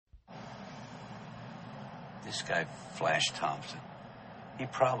This guy, Flash Thompson, he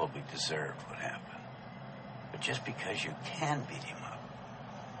probably deserved what happened. But just because you can beat him up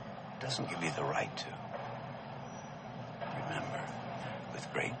doesn't give you the right to. Remember,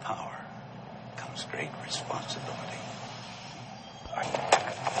 with great power comes great responsibility. Don't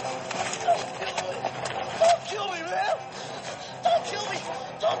kill me, man! Don't kill me!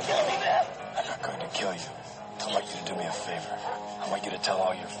 Don't kill me, man! I'm not going to kill you. I'd like you to do me a favor. I want you to tell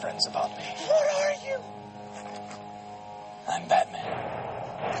all your friends about me. What are you? I'm Batman.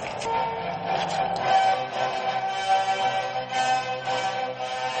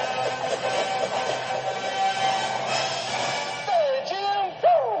 Hey, Jim!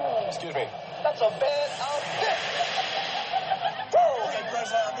 Woo! Excuse me. That's a bad outfit! Woo! Okay,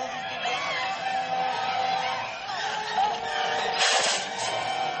 Chris,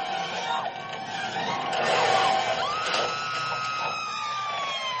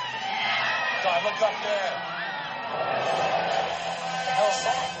 God, look up there. What the hell's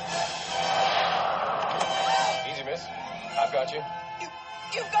that? Easy, miss. I've got you.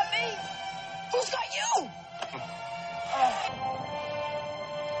 You've got me? Who's got you?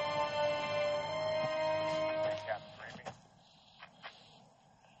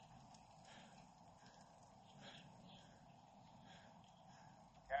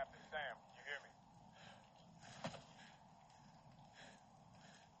 Captain Sam, you hear me?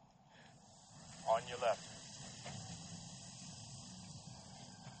 On your left.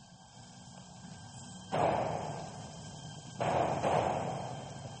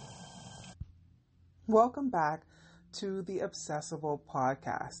 Welcome back to the Obsessible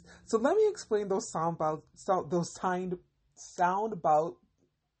podcast. So let me explain those sound about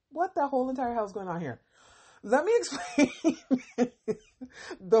what the whole entire hell is going on here. Let me explain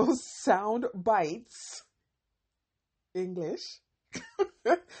those sound bites, English,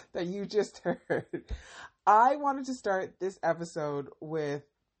 that you just heard. I wanted to start this episode with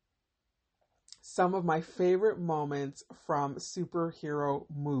some of my favorite moments from superhero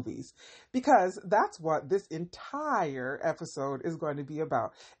movies, because that's what this entire episode is going to be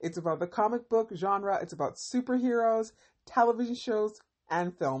about. It's about the comic book genre. It's about superheroes, television shows,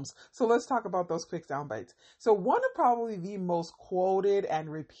 and films. So let's talk about those quick sound bites. So one of probably the most quoted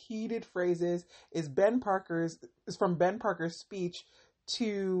and repeated phrases is from Ben Parker's speech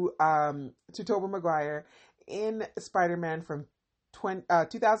to Tobey Maguire in Spider-Man from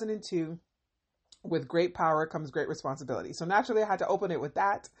 2002. With great power comes great responsibility. So naturally I had to open it with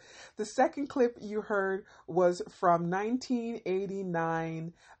that. The second clip you heard was from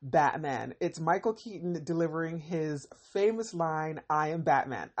 1989 Batman. It's Michael Keaton delivering his famous line, "I am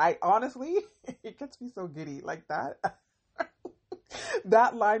Batman." I honestly, it gets me so giddy like that.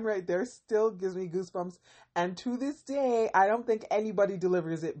 That line right there still gives me goosebumps. And to this day, I don't think anybody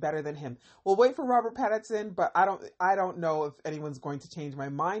delivers it better than him. We'll wait for Robert Pattinson, but I don't know if anyone's going to change my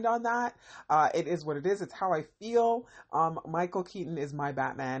mind on that. It is what it is. It's how I feel. Michael Keaton is my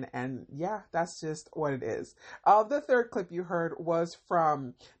Batman. And yeah, that's just what it is. The third clip you heard was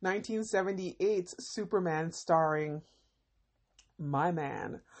from 1978's Superman, starring my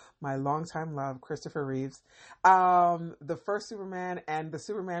man, my longtime love, Christopher Reeves. The first Superman, and the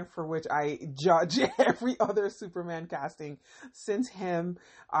Superman for which I judge every other Superman casting since him.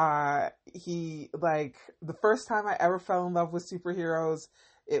 The first time I ever fell in love with superheroes,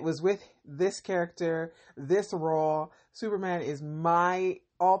 it was with this character, this role. Superman is my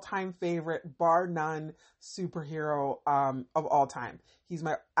all-time favorite, bar none, superhero of all time. He's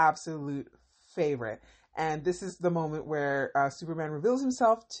my absolute favorite. And this is the moment where Superman reveals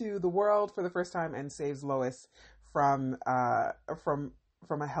himself to the world for the first time and saves Lois from a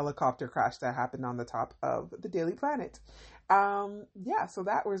helicopter crash that happened on the top of the Daily Planet. So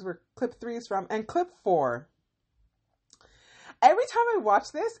that was where clip 3 is from. And clip 4. Every time I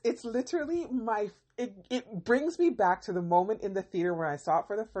watch this, it's literally it brings me back to the moment in the theater when I saw it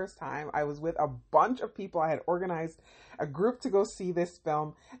for the first time. I was with a bunch of people. I had organized a group to go see this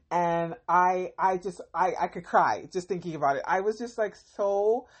film, and I could cry just thinking about it. I was just like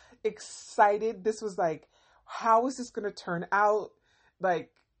so excited. This was like, how is this going to turn out?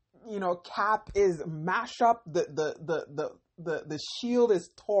 Like, Cap is mashed up. The shield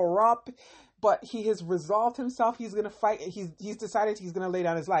is tore up. But he has resolved himself. He's going to fight. He's decided he's going to lay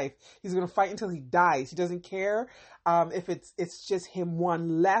down his life. He's going to fight until he dies. He doesn't care if it's just him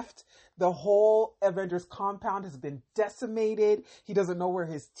one left. The whole Avengers compound has been decimated. He doesn't know where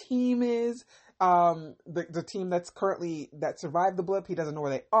his team is. The team that survived the blip, he doesn't know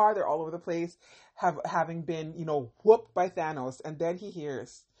where they are. They're all over the place, having been, whooped by Thanos. And then he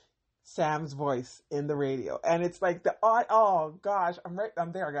hears Sam's voice in the radio, and it's like oh gosh, I'm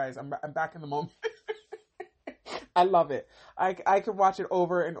there, guys. I'm back in the moment. I love it. I could watch it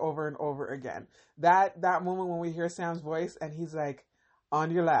over and over and over again. That moment when we hear Sam's voice and he's like,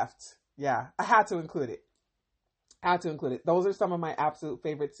 on your left. Yeah, I had to include it. Those are some of my absolute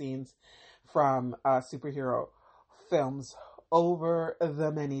favorite scenes from superhero films over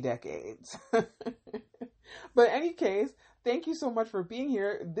the many decades. But in any case, thank you so much for being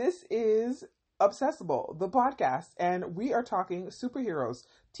here. This is Obsessible, the podcast, and we are talking superheroes,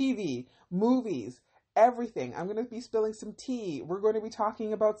 TV, movies, everything. I'm going to be spilling some tea. We're going to be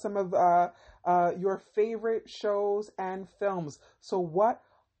talking about some of your favorite shows and films. So what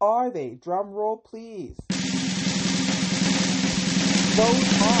are they? Drum roll, please.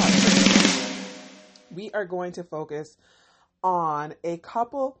 Those are. We are going to focus on a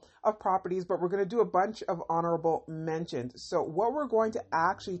couple of properties, but we're going to do a bunch of honorable mentions. So what we're going to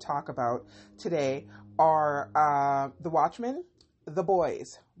actually talk about today are The Watchmen, The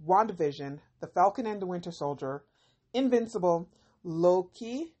Boys, WandaVision, The Falcon and the Winter Soldier, Invincible,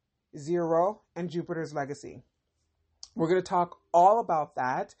 Loki, Zero, and Jupiter's Legacy. We're going to talk all about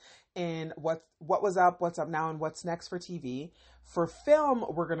that and what was up, what's up now, and what's next for TV. For film,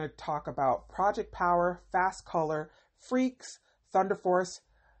 we're going to talk about Project Power, Fast Color, Freaks, Thunder Force,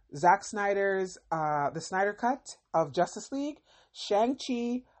 Zack Snyder's the Snyder Cut of Justice League,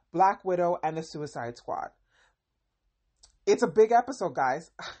 Shang-Chi, Black Widow, and the Suicide Squad. It's a big episode,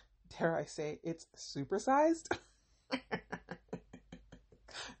 guys. Dare I say it's supersized?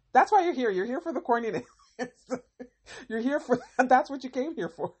 That's why you're here. You're here for the corniness. You're here for that's what you came here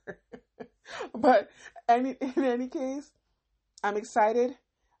for. But in any case, I'm excited.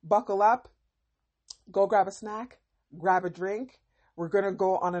 Buckle up. Go grab a snack. Grab a drink. We're going to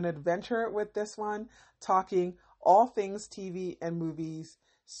go on an adventure with this one, talking all things TV and movies,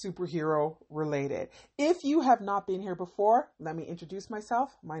 superhero related. If you have not been here before, let me introduce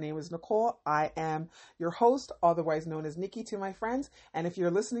myself. My name is Nicole. I am your host, otherwise known as Nikki to my friends. And if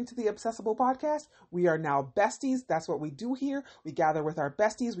you're listening to the Obsessible podcast, we are now besties. That's what we do here. We gather with our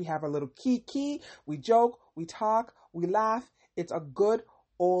besties. We have a little kiki. We joke, we talk, we laugh. It's a good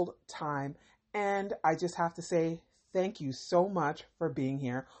old time. And I just have to say, thank you so much for being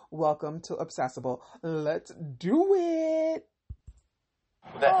here. Welcome to Obsessible. Let's do it.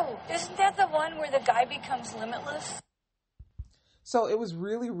 Oh, isn't that the one where the guy becomes limitless? So it was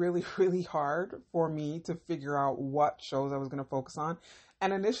really, really, really hard for me to figure out what shows I was going to focus on.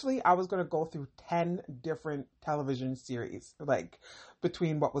 And initially, I was going to go through 10 different television series, like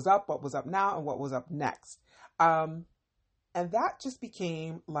between what was up now, and what was up next. And that just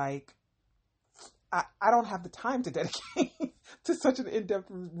became like, I don't have the time to dedicate to such an in-depth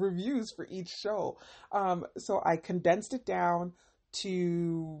reviews for each show. So I condensed it down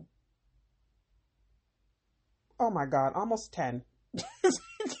to, oh my God, almost 10.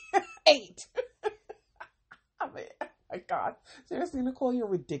 8. Oh my God. Seriously, Nicole, you're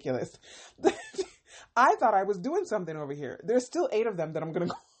ridiculous. I thought I was doing something over here. There's still 8 of them that I'm going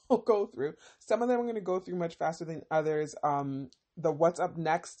to go through. Some of them I'm going to go through much faster than others. The what's up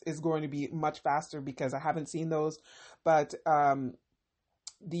next is going to be much faster because I haven't seen those, but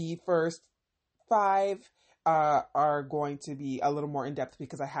the first 5 are going to be a little more in depth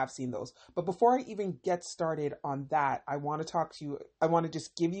because I have seen those. But before I even get started on that, I want to talk to you. I want to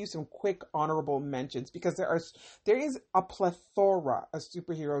just give you some quick honorable mentions because there is a plethora of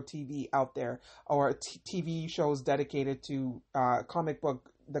superhero TV out there, or TV shows dedicated to the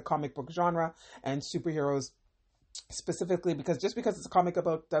comic book genre and superheroes. Specifically, because just because it's a comic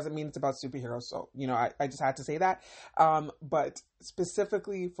book doesn't mean it's about superheroes. So, I just had to say that. But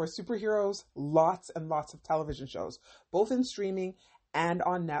specifically for superheroes, lots and lots of television shows, both in streaming and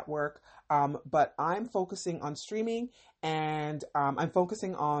on network. But I'm focusing on streaming, and I'm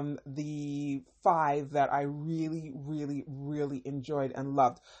focusing on the 5 that I really, really, really enjoyed and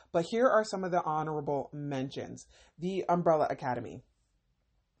loved. But here are some of the honorable mentions. The Umbrella Academy,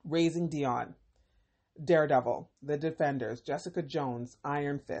 Raising Dion, Daredevil, The Defenders, Jessica Jones,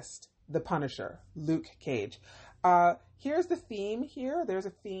 Iron Fist, The Punisher, Luke Cage. Here's the theme here. There's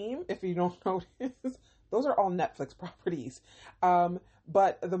a theme, if you don't notice. Those are all Netflix properties.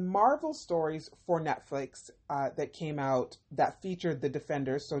 But the Marvel stories for Netflix that came out that featured The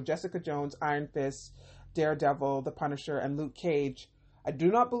Defenders, so Jessica Jones, Iron Fist, Daredevil, The Punisher, and Luke Cage, I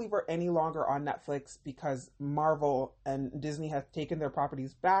do not believe are any longer on Netflix because Marvel and Disney have taken their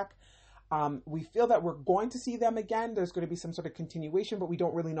properties back. We feel that we're going to see them again. There's going to be some sort of continuation, but we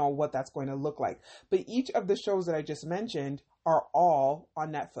don't really know what that's going to look like. But each of the shows that I just mentioned are all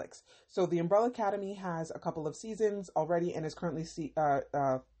on Netflix. So the Umbrella Academy has a couple of seasons already and is currently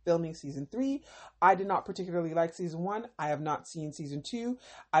filming season 3. I did not particularly like season 1. I have not seen season 2.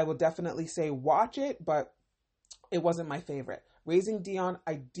 I will definitely say watch it, but it wasn't my favorite. Raising Dion,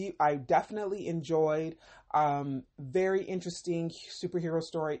 I definitely enjoyed. Very interesting superhero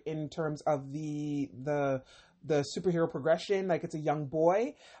story in terms of the superhero progression. Like, it's a young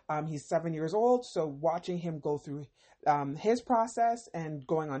boy. He's 7 years old, so watching him go through his process and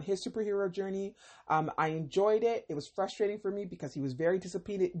going on his superhero journey, I enjoyed it. It was frustrating for me because he was very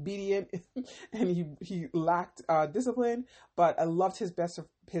disobedient and he lacked discipline. But I loved his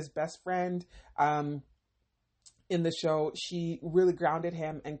best friend. In the show, she really grounded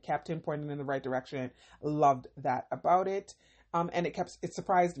him and kept him pointing in the right direction. Loved that about it. And it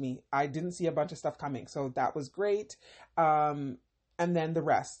surprised me. I didn't see a bunch of stuff coming, so that was great. And then the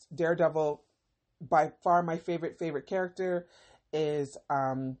rest. Daredevil, by far my favorite character is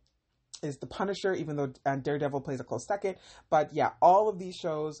the Punisher, even though Daredevil plays a close second. But yeah, all of these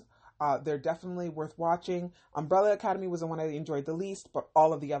shows, they're definitely worth watching. Umbrella Academy was the one I enjoyed the least, but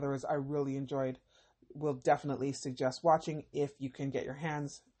all of the others I really enjoyed. Will definitely suggest watching if you can get your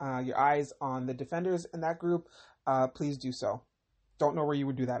eyes on the Defenders in that group. Please do so. Don't know where you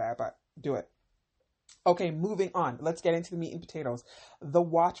would do that at, but do it. Okay, moving on. Let's get into the meat and potatoes. The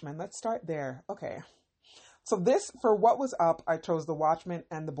Watchmen. Let's start there. Okay. So this, for what was up, I chose The Watchmen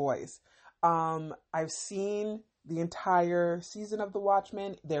and The Boys. I've seen the entire season of The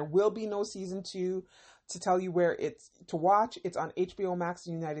Watchmen. There will be no season 2. To tell you where it's to watch, it's on HBO Max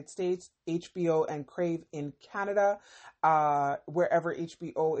in the United States, HBO and Crave in Canada, wherever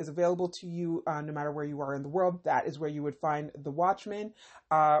HBO is available to you, no matter where you are in the world, that is where you would find The Watchmen.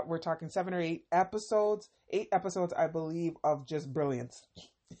 We're talking 7 or 8 episodes, I believe, of just brilliance.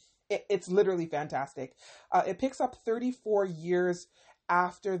 It's literally fantastic. It picks up 34 years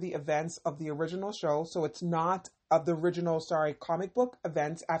after the events of the original show, so it's not of the original, comic book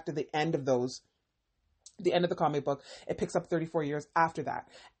events after the end of those. The end of the comic book, it picks up 34 years after that.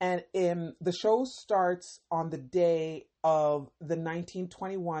 And the show starts on the day of the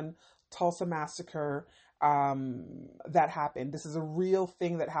 1921 Tulsa Massacre that happened. This is a real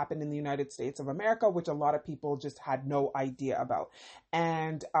thing that happened in the United States of America, which a lot of people just had no idea about.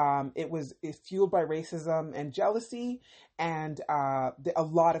 And it's fueled by racism and jealousy, and a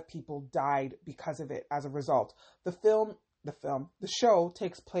lot of people died because of it as a result. The show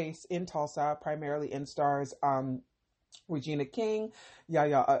takes place in Tulsa, primarily in stars Regina King,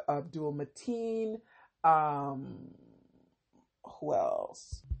 Yahya Abdul-Mateen, who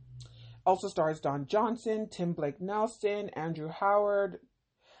else? Also stars Don Johnson, Tim Blake Nelson, Andrew Howard,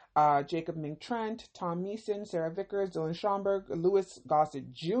 Jacob Ming Trent, Tom Neeson, Sarah Vickers, Dylan Schomburg, Louis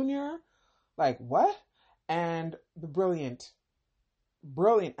Gossett Jr. Like, what? And the brilliant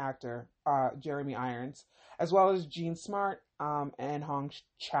actor, Jeremy Irons, as well as Gene Smart, and Hong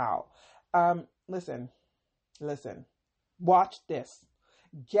Chow. Listen, watch this.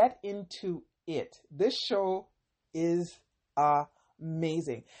 Get into it. This show is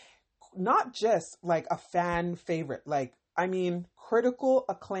amazing. Not just like a fan favorite, critical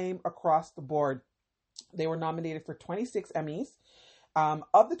acclaim across the board. They were nominated for 26 Emmys.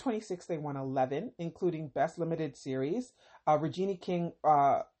 Of the 26, they won 11, including Best Limited Series. Regina King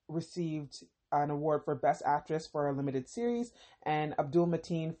received an award for Best Actress for a Limited Series, and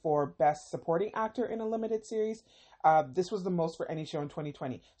Abdul-Mateen for Best Supporting Actor in a Limited Series. This was the most for any show in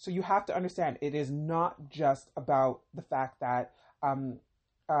 2020. So you have to understand, it is not just about the fact that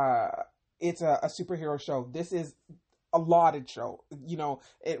it's a superhero show. This is a lauded show. You know,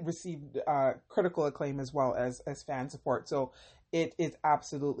 it received critical acclaim as well as fan support. So it is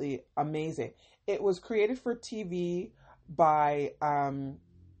absolutely amazing. It was created for TV by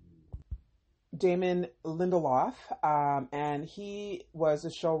Damon Lindelof, and he was a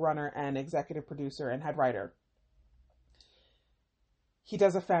showrunner and executive producer and head writer. He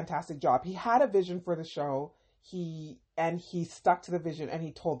does a fantastic job. He had a vision for the show. He stuck to the vision and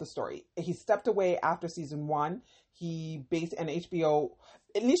he told the story. He stepped away after season 1.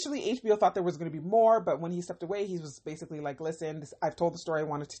 Initially HBO thought there was going to be more, but when he stepped away, he was basically like, listen, I've told the story I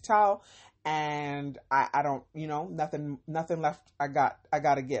wanted to tell, and I don't, nothing left I got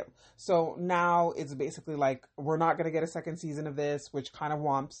to give. So now it's basically like, we're not going to get a second season of this, which kind of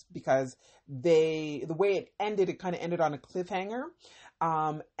whomps, because the way it kind of ended on a cliffhanger.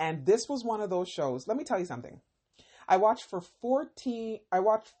 And this was one of those shows. Let me tell you something. I watched the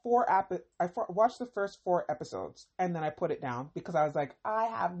first 4 episodes, and then I put it down because I was like, I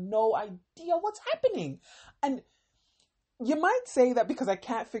have no idea what's happening. And you might say that because I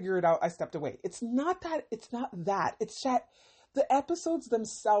can't figure it out, I stepped away. It's not that. It's that the episodes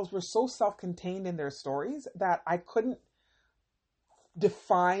themselves were so self-contained in their stories that I couldn't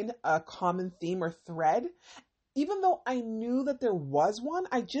define a common theme or thread. even though I knew that there was one,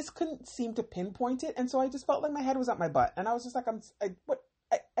 I just couldn't seem to pinpoint it. And so I just felt like my head was up my butt. And I was just like,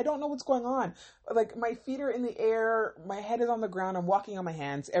 I don't know what's going on. Like, my feet are in the air. My head is on the ground. I'm walking on my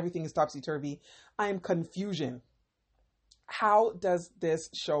hands. Everything is topsy-turvy. I am confusion. How does this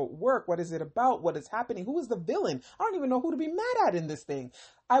show work? What is it about? What is happening? Who is the villain? I don't even know who to be mad at in this thing.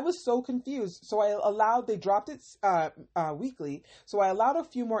 I was so confused. So they dropped it weekly. So I allowed a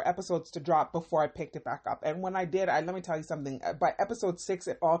few more episodes to drop before I picked it back up. And when I did, let me tell you something. By episode 6,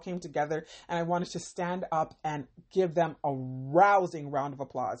 it all came together, and I wanted to stand up and give them a rousing round of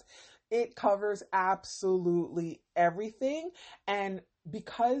applause. It covers absolutely everything, and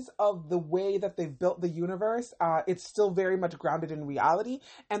because of the way that they've built the universe, it's still very much grounded in reality.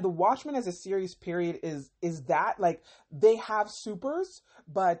 And The Watchmen as a series period is that, like, they have supers,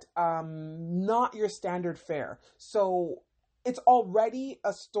 but not your standard fare. So it's already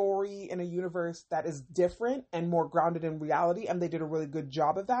a story in a universe that is different and more grounded in reality, and they did a really good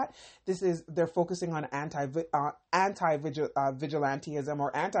job of that. They're focusing on anti-vigilantism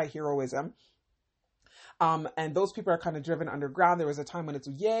or anti-heroism. And those people are kind of driven underground. There was a time when it's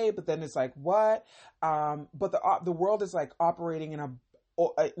yay, but then it's like, what? But the world is like operating in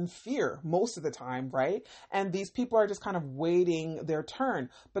fear most of the time, right? And these people are just kind of waiting their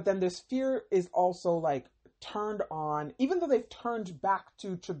turn. But then this fear is also like turned on, even though they've turned back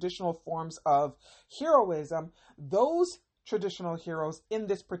to traditional forms of heroism, those traditional heroes in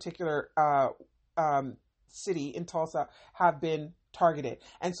this particular city in Tulsa have been targeted,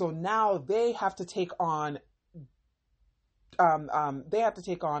 and so now they have to take on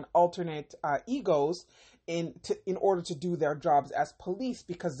alternate egos in order to do their jobs as police,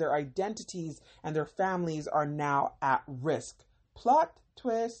 because their identities and their families are now at risk. Plot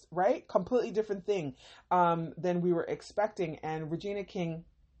twist, right? Completely different thing than we were expecting. And Regina King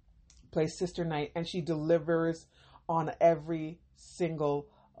plays Sister Night, and she delivers on every single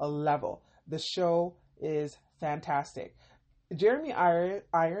level. The show is fantastic. Jeremy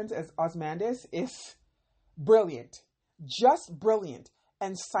Irons as Ozymandias is brilliant, just brilliant,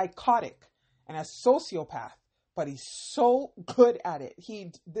 and psychotic, and a sociopath, but he's so good at it.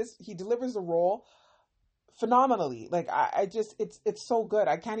 He delivers the role phenomenally. Like, it's so good.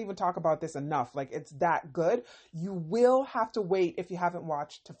 I can't even talk about this enough. Like, it's that good. You will have to wait, if you haven't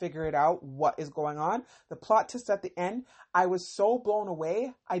watched, to figure it out what is going on. The plot twist at the end, I was so blown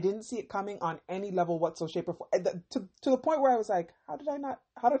away. I didn't see it coming on any level whatsoever, shape, or form. To the point where I was like, how did I not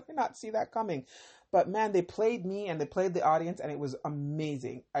see that coming? But man, they played me and they played the audience, and it was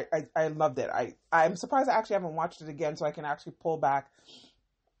amazing. I loved it. I'm surprised I actually haven't watched it again, so I can actually pull back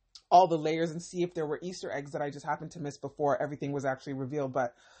all the layers and see if there were Easter eggs that I just happened to miss before everything was actually revealed.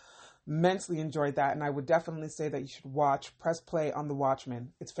 But immensely enjoyed that, and I would definitely say that you should press play on The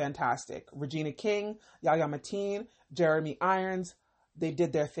Watchmen. It's fantastic. Regina King, Yahya Mateen, Jeremy Irons, they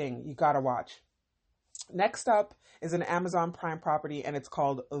did their thing. You gotta watch. Next up is an Amazon Prime property, and it's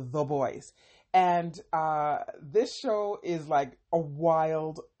called The Boys. And this show is like a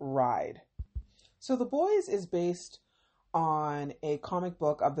wild ride. So The Boys is based on a comic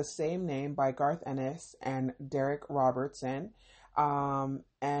book of the same name by Garth Ennis and Derek Robertson,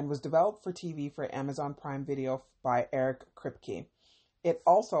 and was developed for TV for Amazon Prime Video by Eric Kripke. It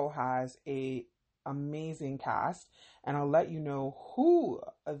also has a amazing cast, and I'll let you know who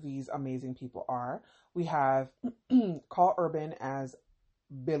these amazing people are. We have Carl Urban as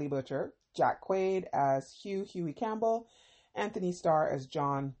Billy Butcher, Jack Quaid as Huey Campbell, Anthony Starr as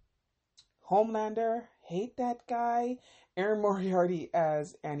John Homelander, hate that guy, Erin Moriarty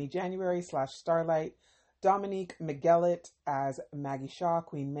as Annie January / Starlight, Dominique Miguelet as Maggie Shaw,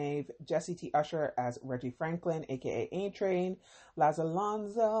 Queen Maeve, Jesse T. Usher as Reggie Franklin, aka A-Train, Laz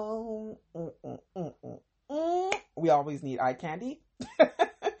Alonso, we always need eye candy,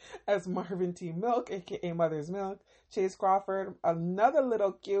 as Marvin T. Milk, aka Mother's Milk, Chase Crawford, another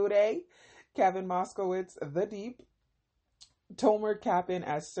little cutie, Kevin Moskowitz, The Deep, Tomer Capin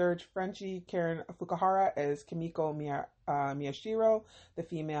as Serge Frenchie, Karen Fukuhara as Kimiko Miyashiro, the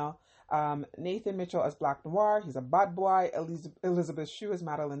female, Nathan Mitchell as Black Noir, he's a bad boy, Elizabeth Shue as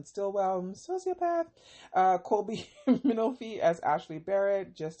Madeline Stillwell, sociopath, Colby Minofi as Ashley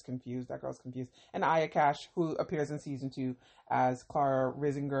Barrett, just confused, that girl's confused, and Aya Cash, who appears in season 2 as Clara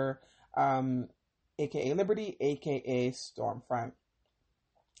Risinger, aka Liberty, aka Stormfront.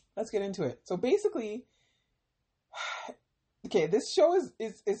 Let's get into it. So basically, okay, this show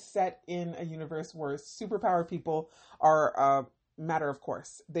is set in a universe where superpower people are a matter of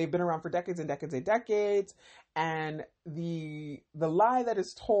course. They've been around for decades and decades and decades, and the lie that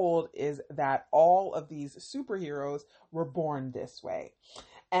is told is that all of these superheroes were born this way.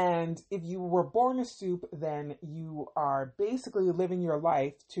 And if you were born a soup, then you are basically living your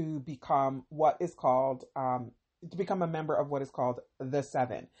life to become what is called, to become a member of what is called the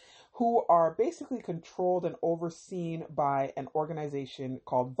Seven, who are basically controlled and overseen by an organization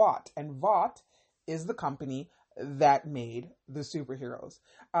called Vought. And Vought is the company that made the superheroes.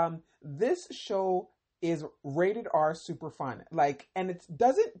 This show is rated R, super fun. Like, and it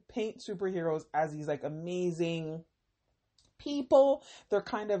doesn't paint superheroes as these like amazing people. They're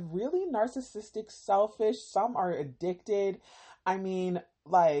kind of really narcissistic, selfish. Some are addicted. I mean,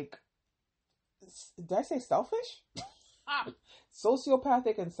 like, did I say selfish?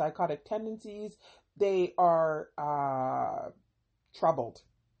 Sociopathic and psychotic tendencies. They are troubled.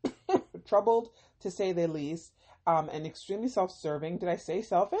 Troubled, to say the least. And extremely self-serving. Did I say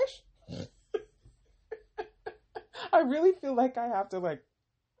selfish? I really feel like I have to like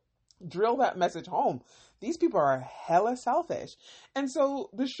drill that message home. These people are hella selfish. And so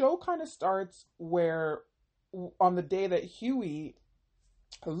the show kind of starts where on the day that Huey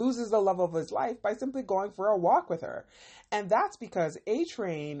loses the love of his life by simply going for a walk with her. And that's because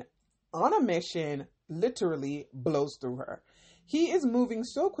A-Train, on a mission, literally blows through her. He is moving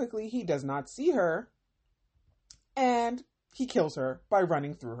so quickly, he does not see her, and he kills her by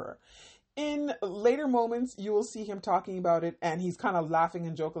running through her. In later moments, you will see him talking about it, and he's kind of laughing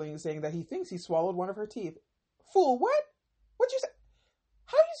and joking, saying that he thinks he swallowed one of her teeth. Fool, what? What'd you say?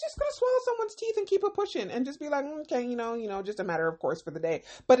 How are you just going to swallow someone's teeth and keep it pushing and just be like, okay, just a matter of course for the day.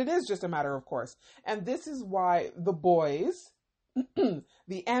 But it is just a matter of course. And this is why the boys,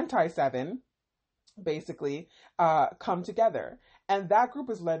 the anti-Seven, basically, come together. And that group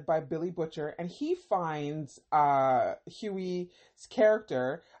is led by Billy Butcher, and he finds Huey's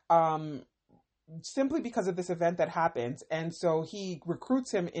character simply because of this event that happens. And so he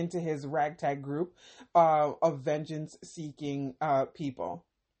recruits him into his ragtag group of vengeance-seeking people.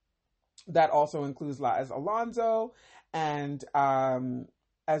 That also includes Laz Alonso, and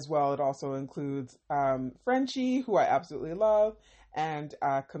as well, it also includes Frenchie, who I absolutely love, and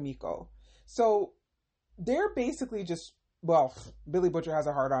Kamiko. So they're basically just, well, Billy Butcher has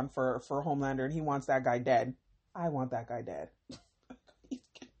a hard-on for Homelander, and he wants that guy dead. I want that guy dead.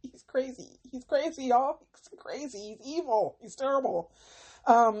 He's crazy. He's crazy, y'all. He's crazy. He's evil. He's terrible.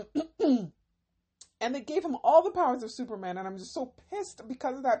 And they gave him all the powers of Superman, and I'm just so pissed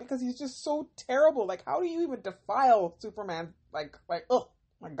because of that, because he's just so terrible. Like, how do you even defile Superman? Like, oh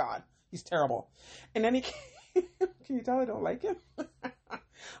my God, he's terrible. In any case, can you tell I don't like him?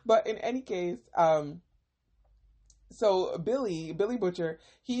 But in any case, so Billy Butcher,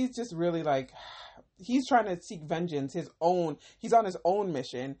 he's just really like, he's trying to seek vengeance, he's on his own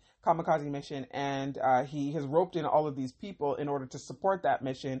mission, kamikaze mission, and he has roped in all of these people in order to support that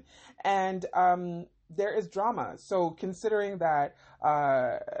mission. And there is drama. So considering that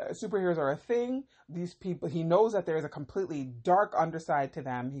superheroes are a thing, these people, he knows that there is a completely dark underside to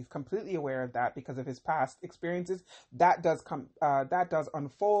them. He's completely aware of that because of his past experiences. That does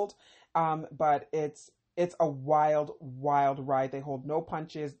unfold. But it's a wild ride. They hold no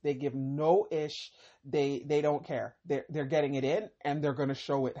punches. They give no ish. They don't care. They're getting it in, and they're going to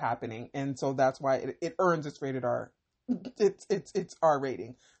show it happening. And so that's why it earns its rated R. It's R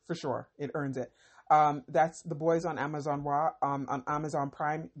rating for sure. It earns it. That's The Boys on Amazon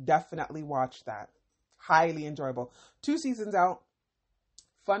Prime. Definitely watch that. Highly enjoyable. 2 seasons out.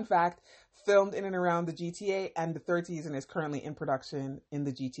 Fun fact, filmed in and around the GTA, and the 3rd season is currently in production in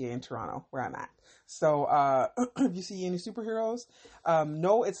the GTA in Toronto, where I'm at. So, if you see any superheroes,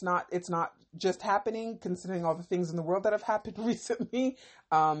 no, it's not just happening, considering all the things in the world that have happened recently.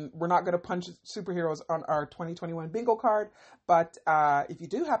 We're not going to punch superheroes on our 2021 bingo card, but if you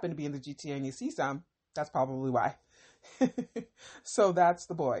do happen to be in the GTA and you see some, that's probably why. So that's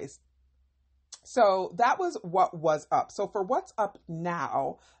The Boys. So that was what was up. So for what's up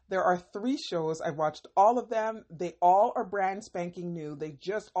now, there are 3 shows. I've watched all of them. They all are brand spanking new. They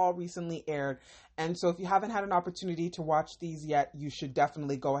just all recently aired. And so if you haven't had an opportunity to watch these yet, you should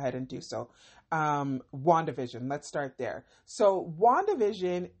definitely go ahead and do so. WandaVision, let's start there. So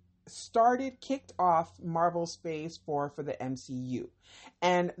WandaVision kicked off Marvel's phase 4 for the MCU.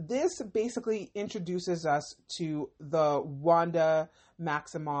 And this basically introduces us to the Wanda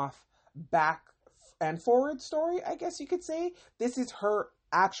Maximoff back and forward story, I guess you could say. This is her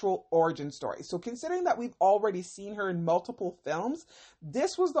actual origin story. So considering that we've already seen her in multiple films,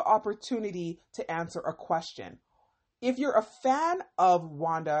 this was the opportunity to answer a question. If you're a fan of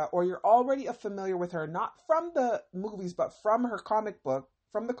Wanda, or you're already familiar with her, not from the movies, but from her comic book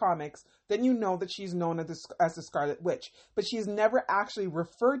from the comics, then you know that she's known as the Scarlet Witch. But she's never actually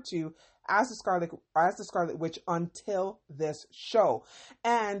referred to as the Scarlet Witch until this show.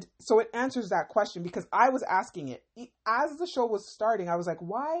 And so it answers that question, because I was asking it as the show was starting. I was like,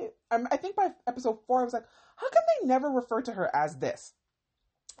 why? I think by episode 4, I was like, how come they never refer to her as this?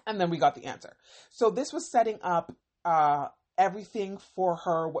 And then we got the answer. So this was setting up everything for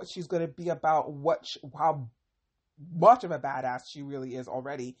her, what she's going to be about, how much of a badass she really is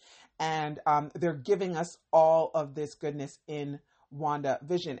already. And they're giving us all of this goodness in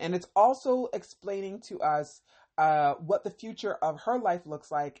WandaVision. And it's also explaining to us what the future of her life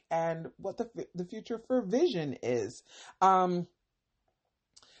looks like and what the future for Vision is.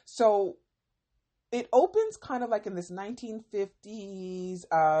 So it opens kind of like in this 1950s,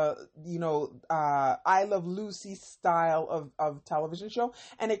 I Love Lucy style of television show.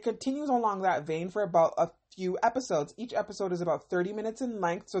 And it continues along that vein for about a few episodes. Each episode is about 30 minutes in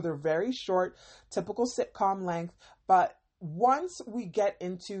length. So they're very short, typical sitcom length. But once we get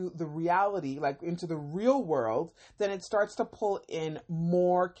into the reality, like into the real world, then it starts to pull in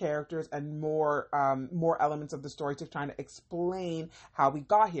more characters and more elements of the story to try to explain how we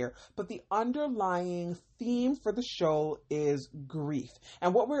got here. But the underlying theme for the show is grief.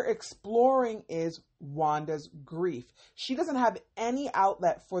 And what we're exploring is Wanda's grief. She doesn't have any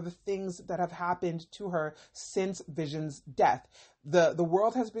outlet for the things that have happened to her since Vision's death. The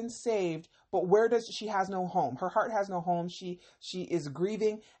world has been saved, but she has no home. Her heart has no home. She is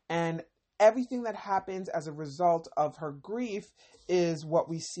grieving, and everything that happens as a result of her grief is what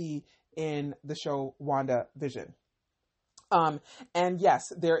we see in the show WandaVision. And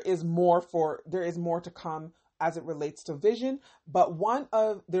yes, there is more to come as it relates to Vision, but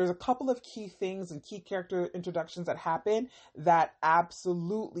there's a couple of key things and key character introductions that happen that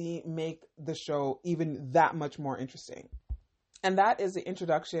absolutely make the show even that much more interesting. And that is the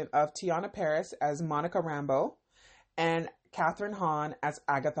introduction of Teyonah Parris as Monica Rambeau and Kathryn Hahn as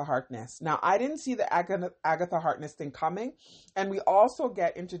Agatha Harkness. Now, I didn't see the Agatha Harkness thing coming. And we also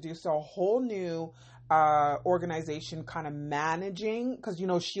get introduced to a whole new organization kind of managing, because,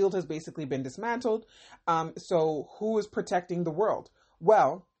 S.H.I.E.L.D. has basically been dismantled. So who is protecting the world?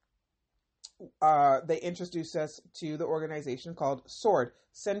 Well, they introduced us to the organization called SWORD,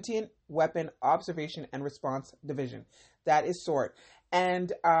 Sentient Weapon Observation and Response Division. That is SWORD.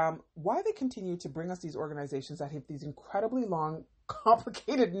 And why they continue to bring us these organizations that have these incredibly long,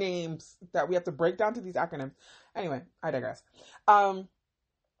 complicated names that we have to break down to these acronyms. Anyway, I digress.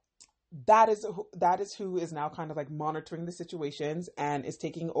 That is who is now kind of like monitoring the situations and is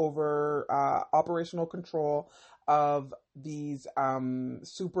taking over operational control of these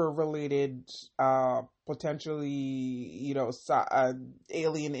super related potentially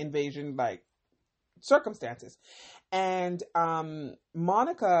alien invasion like circumstances. And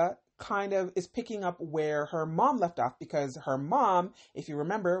Monica kind of is picking up where her mom left off, because her mom, if you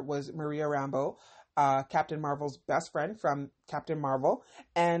remember, was Maria Rambeau, Captain Marvel's best friend from Captain Marvel,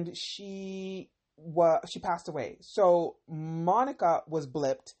 and she passed away. So Monica was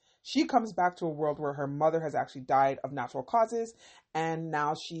blipped. She comes back to a world where her mother has actually died of natural causes, and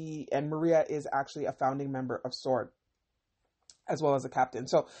now Maria is actually a founding member of SWORD, as well as a captain.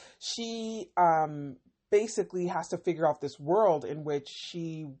 So she basically has to figure out this world in which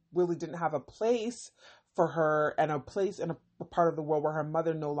she really didn't have a place for her, and a place in a part of the world where her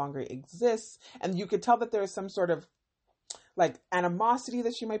mother no longer exists. And you could tell that there is some sort of like animosity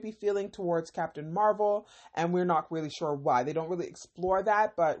that she might be feeling towards Captain Marvel, and we're not really sure why. They don't really explore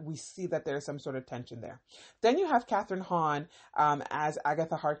that, but we see that there's some sort of tension there. Then you have Kathryn Hahn as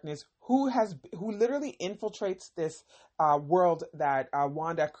Agatha Harkness, who literally infiltrates this world that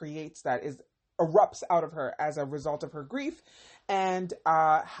Wanda creates, that erupts out of her as a result of her grief, and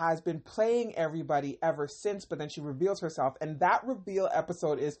has been playing everybody ever since, but then she reveals herself, and that reveal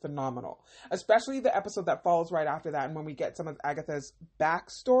episode is phenomenal, especially the episode that follows right after that, and when we get some of Agatha's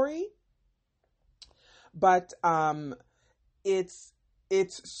backstory. But it's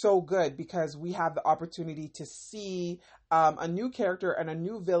so good because we have the opportunity to see a new character and a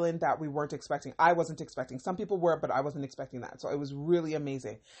new villain that we weren't expecting. I wasn't expecting. Some people were, but I wasn't expecting that. So it was really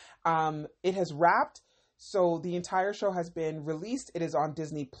amazing. It has wrapped. So the entire show has been released. It is on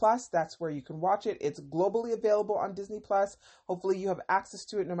Disney Plus. That's where you can watch it. It's globally available on Disney Plus. Hopefully you have access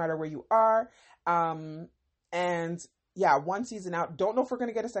to it no matter where you are. And yeah, one season out. Don't know if we're going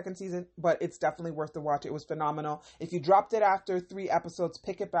to get a second season, but it's definitely worth the watch. It was phenomenal. If you dropped it after 3 episodes,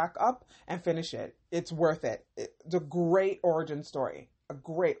 pick it back up and finish it. It's worth it. It's a great origin story. A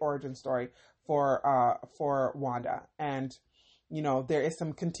great origin story for Wanda. And there is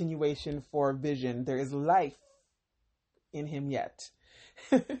some continuation for Vision. There is life in him yet.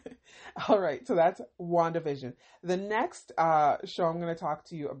 All right, so that's WandaVision. The next show I'm going to talk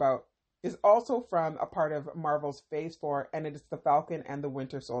to you about is also from a part of Marvel's Phase 4, and it is The Falcon and the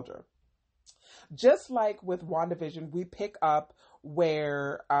Winter Soldier. Just like with WandaVision, we pick up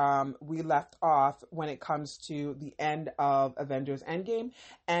where we left off when it comes to the end of Avengers Endgame,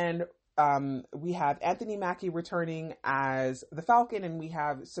 and we have Anthony Mackie returning as the Falcon, and we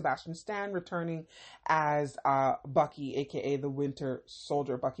have Sebastian Stan returning as Bucky, aka the Winter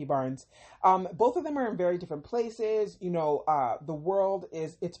Soldier, Bucky Barnes. Both of them are in very different places. You know, the world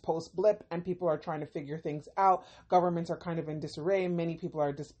it's post blip, and people are trying to figure things out. Governments are kind of in disarray. Many people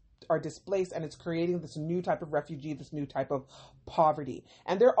are displaced, and it's creating this new type of refugee, this new type of poverty.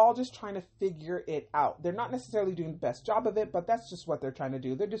 And they're all just trying to figure it out. They're not necessarily doing the best job of it, but that's just what they're trying to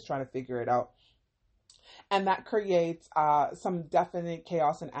do. They're just trying to figure it out. And that creates some definite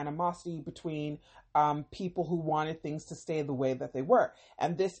chaos and animosity between people who wanted things to stay the way that they were.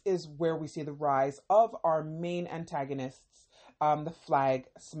 And this is where we see the rise of our main antagonists, the Flag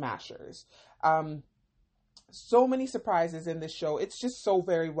Smashers. So many surprises in this show. It's just so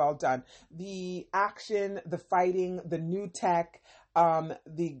very well done. The action, the fighting, the new tech,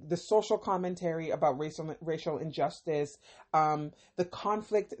 the social commentary about racial injustice, the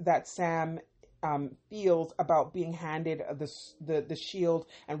conflict that Sam feels about being handed the shield,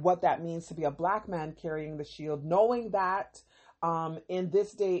 and what that means to be a black man carrying the shield, knowing that in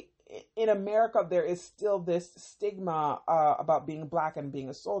this day in America, there is still this stigma about being black and being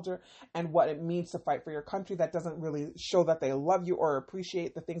a soldier, and what it means to fight for your country. That doesn't really show that they love you or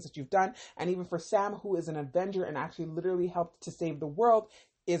appreciate the things that you've done. And even for Sam, who is an Avenger and actually literally helped to save the world,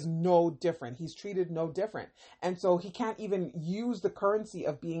 is no different. He's treated no different. And so he can't even use the currency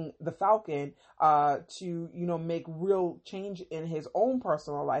of being the Falcon to, make real change in his own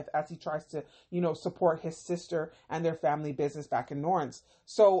personal life as he tries to, support his sister and their family business back in Norrance.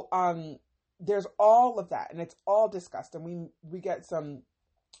 So there's all of that, and it's all discussed. And we get some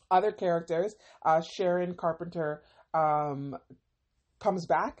other characters. Sharon Carpenter comes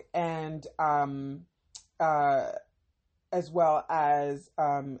back, and as well as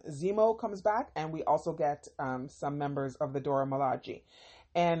Zemo comes back, and we also get some members of the Dora Milaje.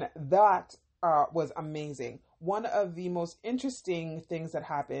 And that was amazing. One of the most interesting things that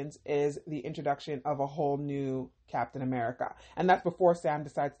happens is the introduction of a whole new Captain America. And that's before Sam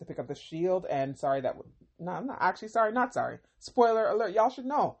decides to pick up the shield. And not sorry. Spoiler alert, y'all should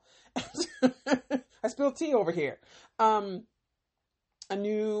know. I spilled tea over here. A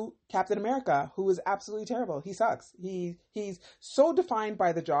new Captain America who is absolutely terrible. He sucks. He's so defined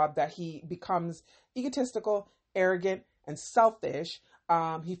by the job that he becomes egotistical, arrogant, and selfish.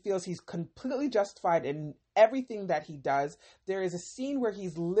 He feels he's completely justified in everything that he does. There is a scene where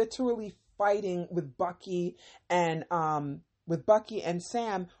he's literally fighting with Bucky and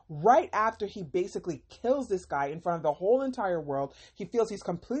Sam right after he basically kills this guy in front of the whole entire world. He feels he's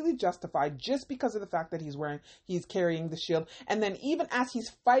completely justified just because of the fact that he's carrying the shield. And then even as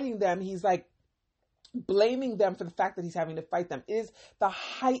he's fighting them, he's like blaming them for the fact that he's having to fight them. It is the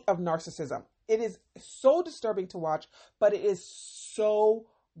height of narcissism. It is so disturbing to watch, but it is so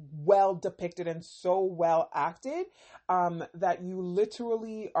well depicted and so well acted that you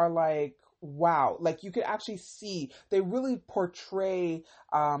literally are like, wow. Like, you could actually see, they really portray,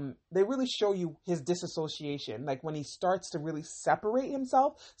 they really show you his disassociation. Like, when he starts to really separate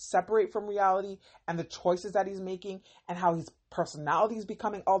from reality and the choices that he's making and how his personality is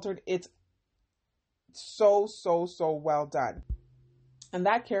becoming altered. It's so well done. And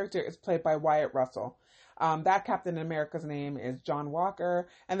that character is played by Wyatt Russell. That Captain America's name is John Walker,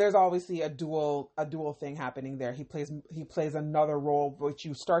 and there's obviously a dual thing happening there. He plays another role, which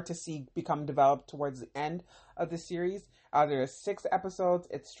you start to see become developed towards the end of the series. There are 6 episodes.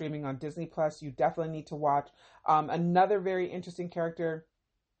 It's streaming on Disney Plus. You definitely need to watch. Another very interesting character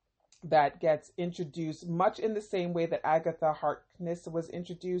that gets introduced much in the same way that Agatha Harkness was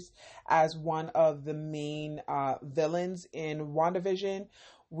introduced as one of the main villains in WandaVision.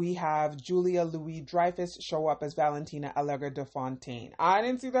 We have Julia Louis-Dreyfus show up as Valentina Allegra de Fontaine. I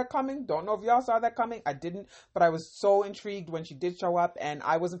didn't see that coming. Don't know if y'all saw that coming. I didn't, but I was so intrigued when she did show up, and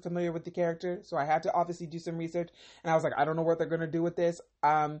I wasn't familiar with the character, so I had to obviously do some research, and I was like, I don't know what they're going to do with this.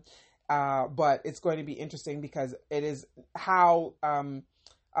 But it's going to be interesting because it is how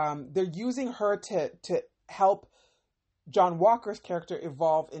they're using her to help John Walker's character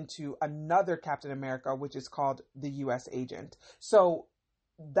evolve into another Captain America, which is called the U.S. Agent. So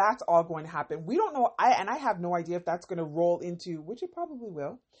that's all going to happen. We don't know. I have no idea if that's going to roll into, which it probably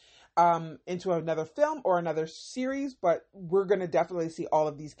will, into another film or another series, but we're going to definitely see all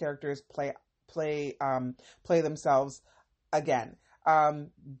of these characters play themselves again.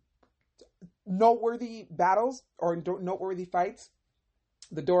 Noteworthy battles or noteworthy fights.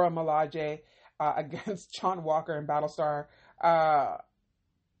 The Dora Milaje against John Walker and Battlestar.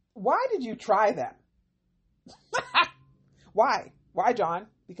 Why did you try them? Why? Why, John?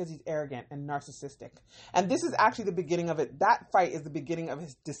 Because he's arrogant and narcissistic. And this is actually the beginning of it. That fight is the beginning of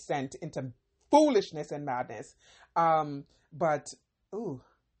his descent into foolishness and madness. But, ooh,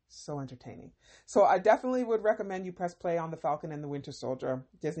 so entertaining. So I definitely would recommend you press play on The Falcon and the Winter Soldier,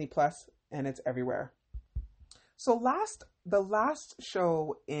 Disney Plus, and it's everywhere. So the last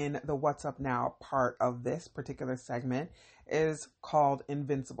show in the What's Up Now part of this particular segment is called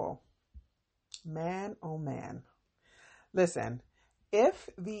Invincible. Man, oh man. Listen, if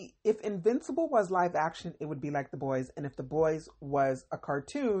Invincible was live action, it would be like The Boys. And if The Boys was a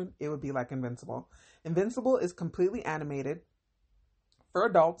cartoon, it would be like Invincible. Invincible is completely animated for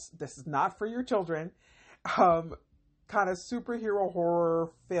adults. This is not for your children. Kind of superhero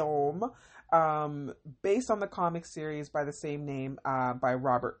horror film, based on the comic series by the same name, by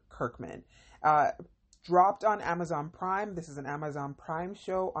Robert Kirkman. Dropped on Amazon Prime. This is an Amazon Prime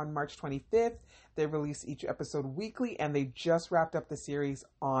show on March 25th. They release each episode weekly, and they just wrapped up the series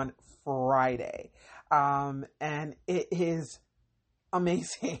on Friday. And it is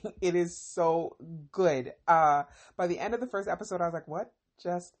amazing. It is so good. By the end of the first episode, I was like, what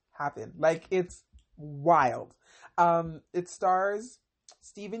just happened? Like, it's wild. It stars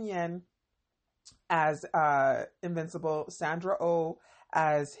Steven Yeun as Invincible, Sandra Oh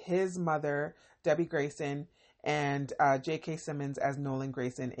as his mother, Debbie Grayson, and J.K. Simmons as Nolan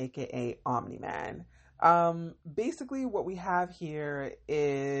Grayson, aka Omni-Man. Basically what we have here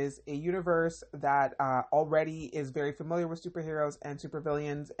is a universe that already is very familiar with superheroes and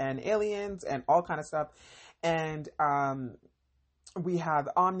supervillains and aliens and all kind of stuff. And we have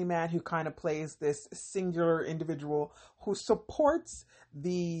Omni-Man, who kind of plays this singular individual who supports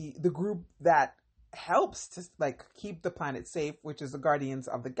the group that helps to like keep the planet safe, which is the Guardians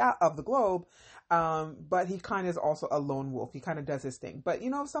of the Globe. But he kind of is also a lone wolf. He kind of does his thing. But, you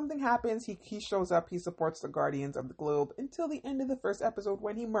know, if something happens, he shows up, he supports the Guardians of the Globe until the end of the first episode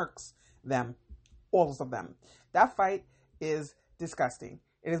when he murks them. All of them. That fight is disgusting.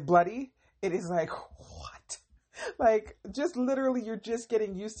 It is bloody. It is like, what? Like, just literally, you're just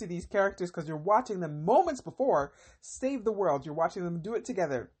getting used to these characters because you're watching them moments before save the world. You're watching them do it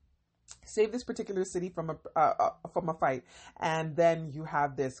together. Save this particular city from a fight, and then you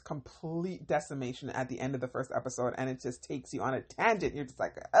have this complete decimation at the end of the first episode, and it just takes you on a tangent. You're just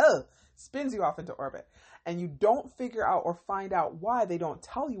like, oh, spins you off into orbit, and you don't figure out or find out why. They don't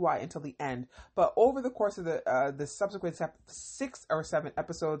tell you why until the end. But over the course of the subsequent 6 or 7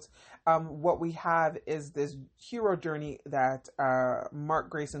 episodes, what we have is this hero journey that Mark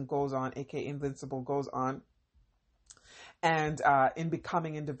Grayson goes on, aka Invincible, goes on. And in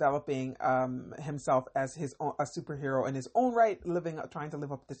becoming and developing himself as a superhero in his own right, trying to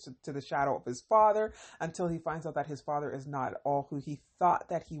live up to the shadow of his father, until he finds out that his father is not all who he thought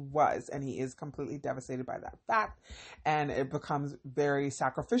that he was, and he is completely devastated by that fact. And it becomes very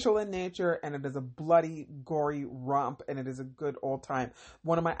sacrificial in nature, and it is a bloody, gory romp, and it is a good old time.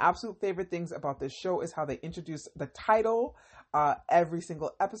 One of my absolute favorite things about this show is how they introduce the title every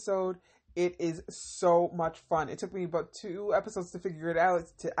single episode. It is so much fun. It took me about 2 episodes to figure it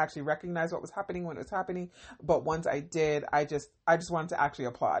out, to actually recognize what was happening when it was happening. But once I did, I just wanted to actually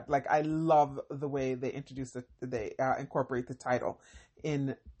applaud. Like, I love the way they incorporate the title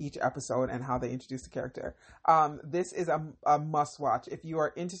in each episode and how they introduce the character. This is a must watch. If you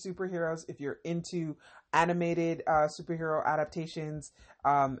are into superheroes, if you're into animated superhero adaptations,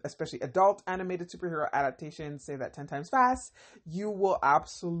 especially adult animated superhero adaptations, say that 10 times fast, you will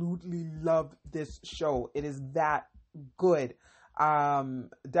absolutely love this show. It is that good.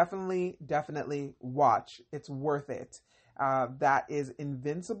 Definitely watch. It's worth it. That is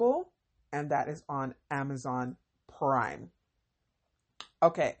Invincible, and that is on Amazon Prime.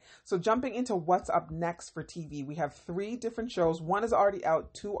 Okay, so jumping into what's up next for TV, we have 3 different shows. 1 is already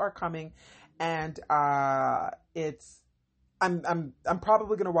out, 2 are coming, and I'm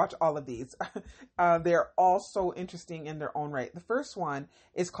probably going to watch all of these. They're all so interesting in their own right. The first one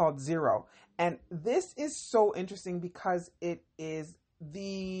is called Zero, and this is so interesting because it is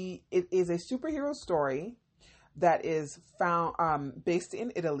a superhero story that is based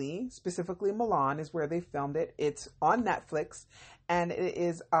in Italy, specifically Milan is where they filmed it. It's on Netflix, and it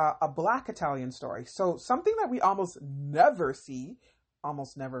is a Black Italian story. So something that we almost never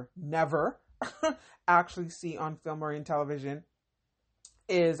actually see on film or in television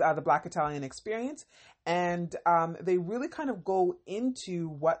is the Black Italian experience. And they really kind of go into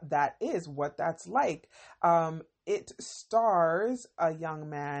what that is, what that's like. It stars a young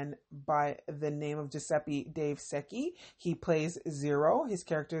man by the name of Giuseppe Dave Secchi. He plays Zero. His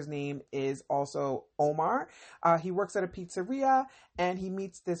character's name is also Omar. He works at a pizzeria and he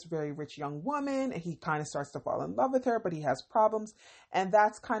meets this very rich young woman. And he kind of starts to fall in love with her, but he has problems. And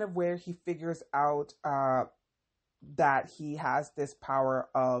that's kind of where he figures out that he has this power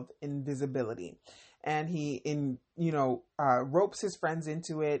of invisibility. And he ropes his friends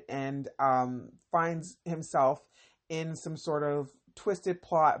into it and finds himself in some sort of twisted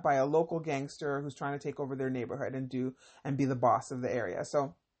plot by a local gangster who's trying to take over their neighborhood and be the boss of the area.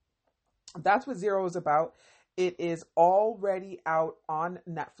 So that's what Zero is about. It is already out on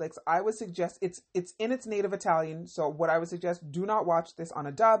Netflix. I would suggest it's in its native Italian. So what I would suggest, do not watch this on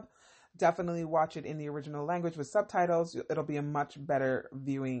a dub. Definitely watch it in the original language with subtitles. It'll be a much better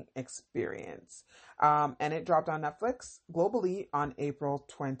viewing experience. And it dropped on Netflix globally on April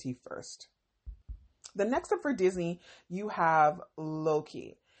 21st. The next up for Disney, you have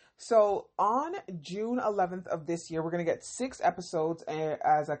Loki. So on June 11th of this year, we're going to get 6 episodes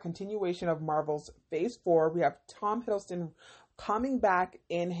as a continuation of Marvel's Phase 4. We have Tom Hiddleston coming back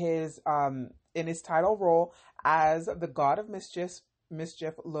in his title role as the God of Mischief,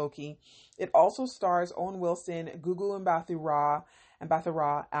 Loki. It also stars Owen Wilson, Gugu Mbatha-Raw,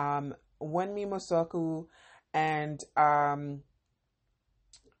 Wunmi Mosaku, and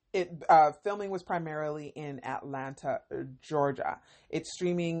filming was primarily in Atlanta, Georgia.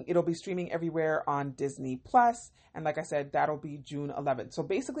 It'll be streaming everywhere on Disney Plus, and like I said, that'll be June 11th. So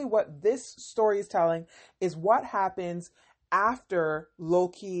basically what this story is telling is what happens after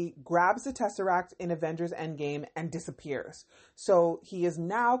Loki grabs the Tesseract in Avengers Endgame and disappears. So he has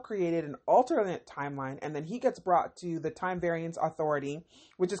now created an alternate timeline, and then he gets brought to the Time Variance Authority,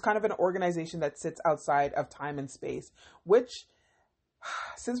 which is kind of an organization that sits outside of time and space, which,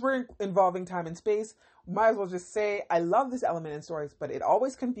 since we're involving time and space, might as well just say I love this element in stories, but it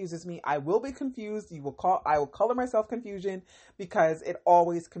always confuses me. I will be confused. I will color myself confusion because it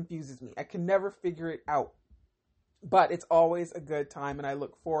always confuses me. I can never figure it out. But it's always a good time, and I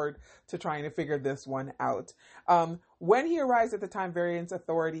look forward to trying to figure this one out. When he arrives at the Time Variance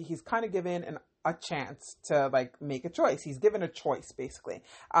Authority, he's kind of given a chance to make a choice. He's given a choice, basically.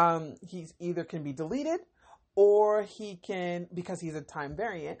 He's either can be deleted, or he can, because he's a time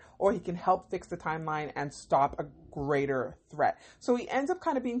variant, or he can help fix the timeline and stop a greater threat. So he ends up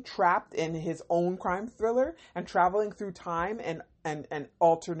kind of being trapped in his own crime thriller and traveling through time and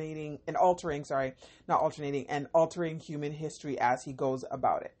altering human history as he goes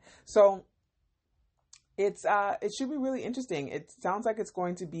about it. So it should be really interesting. It sounds like it's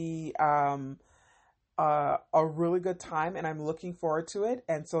going to be a really good time, and I'm looking forward to it.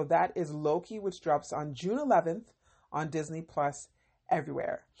 And so that is Loki, which drops on June 11th on Disney Plus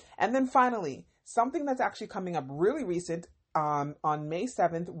everywhere. And then finally, something that's actually coming up really recent, on May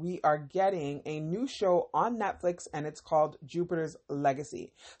 7th, we are getting a new show on Netflix, and it's called Jupiter's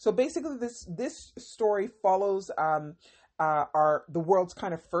Legacy. So basically this story follows the world's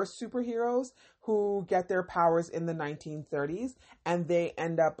kind of first superheroes who get their powers in the 1930s, and they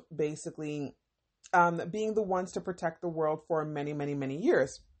end up basically being the ones to protect the world for many, many, many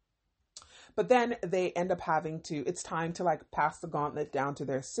years. But then they end up it's time to pass the gauntlet down to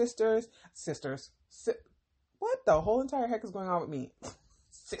their sisters. What the whole entire heck is going on with me?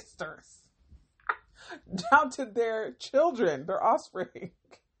 Sisters. Down to their children, their offspring.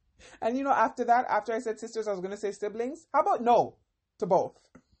 And after that, after I said sisters, I was going to say siblings. How about no to both?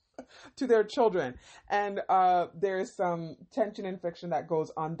 To their children. And there's some tension and friction that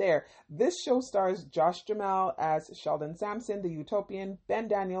goes on there. This show stars Josh Duhamel as Sheldon Sampson, the Utopian, Ben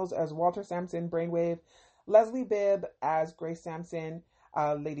Daniels as Walter Sampson, Brainwave, Leslie Bibb as Grace Sampson,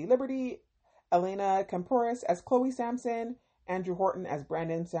 Lady Liberty, Elena Kampouris as Chloe Sampson, Andrew Horton as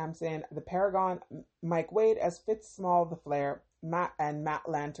Brandon Sampson, the Paragon, Mike Wade as Fitz Small the Flare, Matt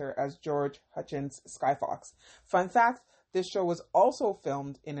Lanter as George Hutchins Skyfox. Fun fact, this show was also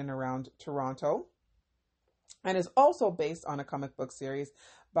filmed in and around Toronto and is also based on a comic book series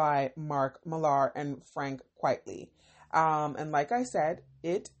by Mark Millar and Frank Quitely. And like I said,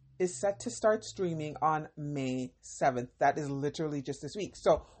 it is set to start streaming on May 7th. That is literally just this week.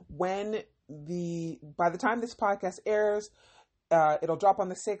 So by the time this podcast airs, it'll drop on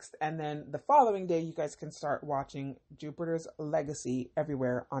the 6th, and then the following day, you guys can start watching Jupiter's Legacy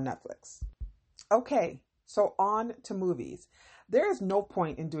everywhere on Netflix. Okay, so on to movies. There is no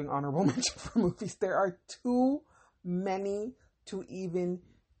point in doing honorable mention for movies. There are too many to even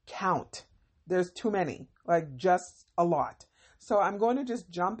count. There's too many, just a lot. So I'm going to just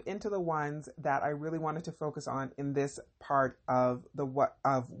jump into the ones that I really wanted to focus on in this part of what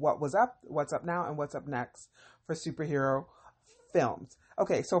was up, what's up now, and what's up next for superhero films.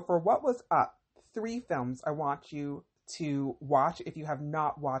 Okay, so for what was up, 3 films I want you to watch if you have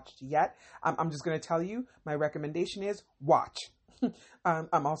not watched yet. I'm just going to tell you, my recommendation is watch.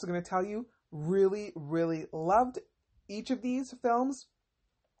 I'm also going to tell you, really, really loved each of these films,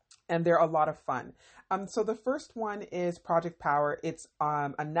 and they're a lot of fun. So the first one is Project Power. It's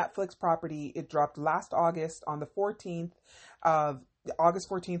a Netflix property. It dropped last August on the 14th of August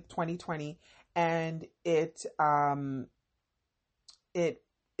 14th, 2020, and it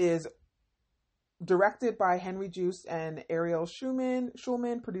is directed by Henry Joost and Ariel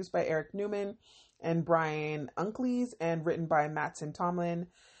Schulman, produced by Eric Newman and Brian Unclease, and written by Mattson Tomlin.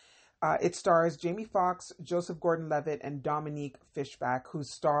 It stars Jamie Foxx, Joseph Gordon-Levitt, and Dominique Fishback,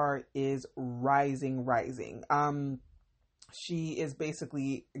 whose star is rising. She is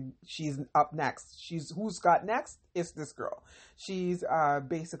she's up next. Who's got next? It's this girl. She's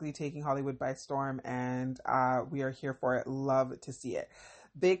basically taking Hollywood by storm, and we are here for it. Love to see it.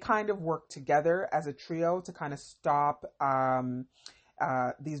 They kind of work together as a trio to kind of stop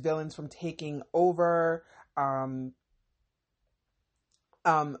these villains from taking over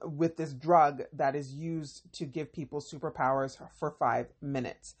with this drug that is used to give people superpowers for 5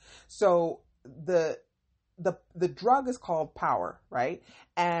 minutes. So the drug is called Power, right?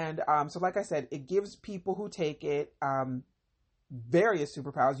 And so like I said, it gives people who take it various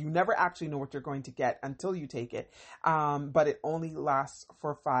superpowers. You never actually know what you're going to get until you take it, but it only lasts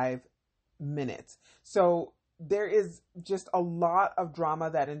for 5 minutes. So there is just a lot of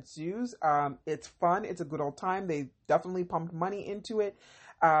drama that ensues. It's fun. It's a good old time. They definitely pumped money into it.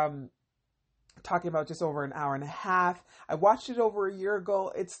 Talking about just over an hour and a half. I watched it over a year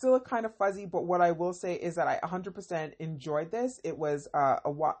ago. It's still kind of fuzzy, but what I will say is that I 100% enjoyed this. It was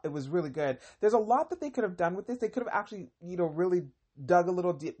it was really good. There's a lot that they could have done with this. They could have actually, really dug a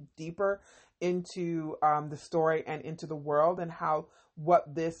little deeper into the story and into the world, and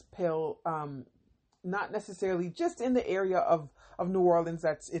what this pill not necessarily just in the area of New Orleans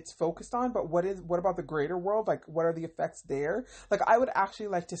it's focused on, but what about the greater world? Like, what are the effects there? Like, I would actually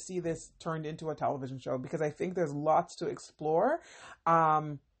like to see this turned into a television show, because I think there's lots to explore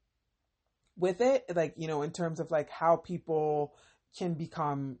with it, like, in terms of like how people can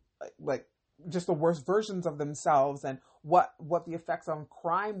become like just the worst versions of themselves, and what the effects on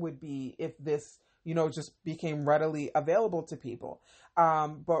crime would be if this just became readily available to people.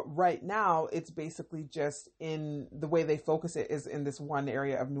 But right now, it's basically just in the way they focus it is in this one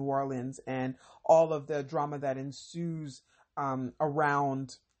area of New Orleans, and all of the drama that ensues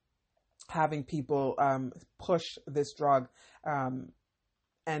around having people push this drug,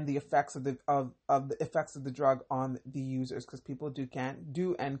 and the effects of the effects of the drug on the users, because people can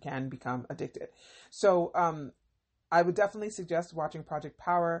become addicted. So I would definitely suggest watching Project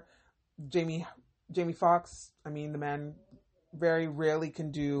Power. Jamie Foxx, the man very rarely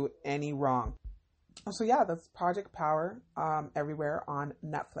can do any wrong. So yeah, that's Project Power, everywhere on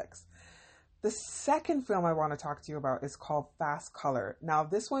Netflix. The second film I want to talk to you about is called Fast Color. Now,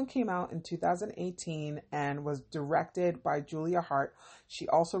 this one came out in 2018 and was directed by Julia Hart. She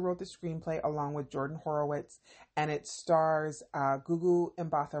also wrote the screenplay along with Jordan Horowitz, and it stars Gugu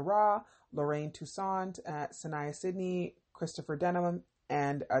Mbatha-Raw, Lorraine Toussaint, Sanaya Sidney, Christopher Denham,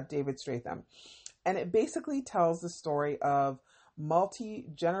 and David Stratham. And it basically tells the story of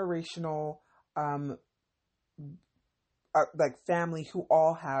multi-generational like family who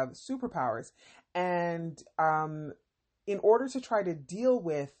all have superpowers. And in order to try to deal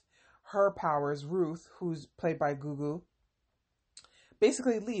with her powers, Ruth, who's played by Gugu,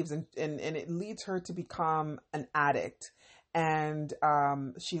 basically leaves, and it leads her to become an addict. And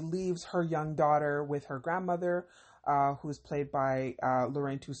she leaves her young daughter with her grandmother, who's played by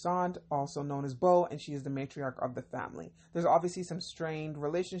Lorraine Toussaint, also known as Bo, and she is the matriarch of the family. There's obviously some strained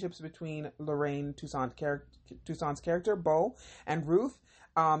relationships between Lorraine Toussaint's character, Bo, and Ruth,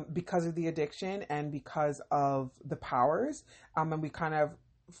 because of the addiction and because of the powers, and we kind of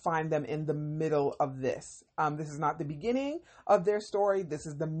find them in the middle of this. This is not the beginning of their story, this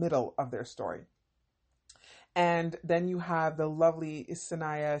is the middle of their story. And then you have the lovely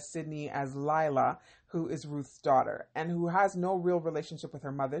Sanaya Sidney as Lila, who is Ruth's daughter, and who has no real relationship with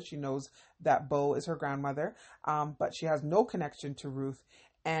her mother. She knows that Bo is her grandmother, but she has no connection to Ruth.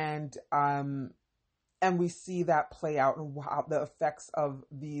 And we see that play out and how the effects of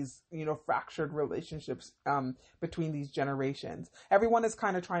these, fractured relationships between these generations. Everyone is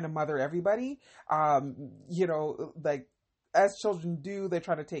kind of trying to mother everybody, like as children do, they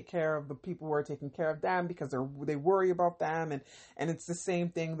try to take care of the people who are taking care of them because they worry about them, and it's the same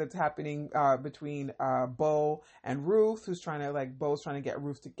thing that's happening between Bo and Ruth, who's trying to Bo's trying to get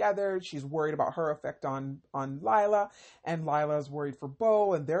Ruth together. She's worried about her effect on Lila, and Lila's worried for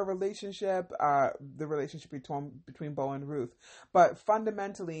Bo and their relationship, the relationship between Bo and Ruth. But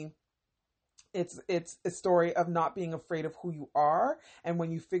fundamentally, it's a story of not being afraid of who you are. And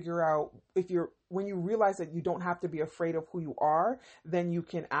when you figure out, when you realize that you don't have to be afraid of who you are, then you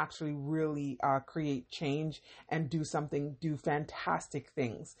can actually really create change and do fantastic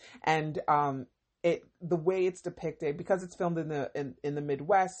things. And the way it's depicted, because it's filmed in the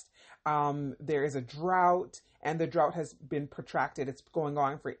Midwest, there is a drought, and the drought has been protracted. It's going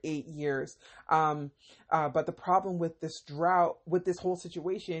on for 8 years. But the problem with this drought, with this whole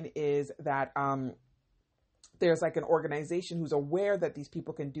situation, is that there's like an organization who's aware that these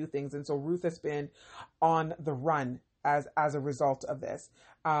people can do things, and so Ruth has been on the run as a result of this.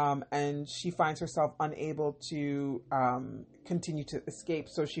 And she finds herself unable to continue to escape,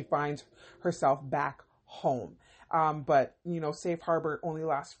 so she finds herself back home. But, Safe Harbor only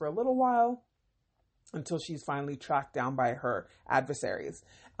lasts for a little while until she's finally tracked down by her adversaries.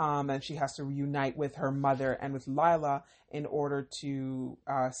 And she has to reunite with her mother and with Lila in order to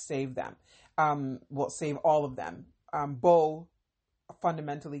save them. Save all of them. Bo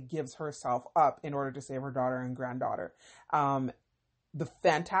fundamentally gives herself up in order to save her daughter and granddaughter. The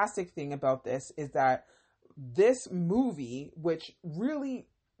fantastic thing about this is that this movie, which really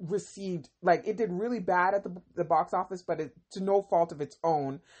received, it did really bad at the box office, but to no fault of its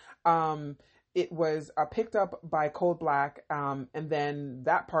own, it was picked up by Code Black, and then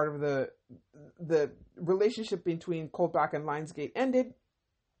that part of the relationship between Code Black and Lionsgate ended.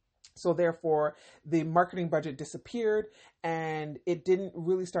 So therefore, the marketing budget disappeared, and it didn't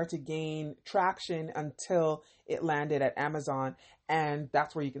really start to gain traction until it landed at Amazon, and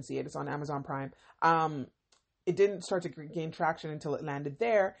that's where you can see it. It's on Amazon Prime. It didn't start to gain traction until it landed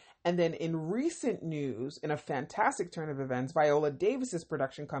there. And then in recent news, in a fantastic turn of events, Viola Davis's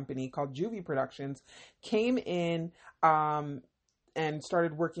production company called Juvie Productions came in and has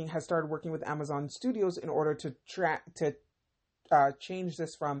started working with Amazon Studios in order to change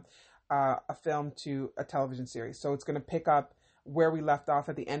this from a film to a television series. So it's going to pick up where we left off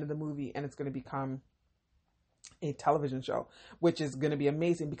at the end of the movie, and it's going to become a television show, which is going to be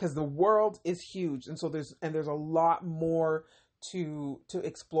amazing because the world is huge, and so there's a lot more to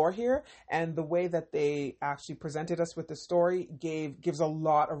explore here. And the way that they actually presented us with the story gives a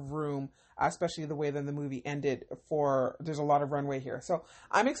lot of room, especially the way that the movie ended. There's a lot of runway here, so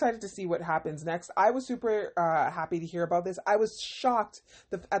I'm excited to see what happens next. I was super happy to hear about this. I was shocked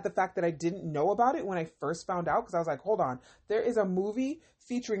at the fact that I didn't know about it when I first found out, because I was like, hold on, there is a movie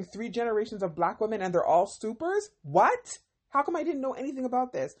featuring 3 generations of Black women and they're all supers? What? How come I didn't know anything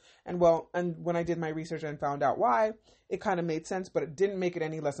about this? And when I did my research and found out why, it kind of made sense, but it didn't make it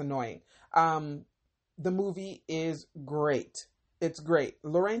any less annoying. The movie is great. It's great.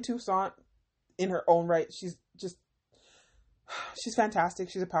 Lorraine Toussaint, in her own right, she's fantastic.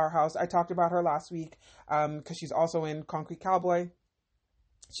 She's a powerhouse. I talked about her last week because she's also in Concrete Cowboy.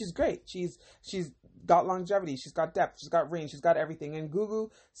 She's great. She's got longevity. She's got depth. She's got range. She's got everything. And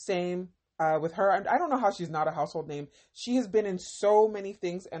Gugu, same with her. I don't know how she's not a household name. She has been in so many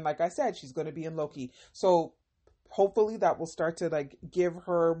things. And like I said, she's going to be in Loki. So hopefully that will start to give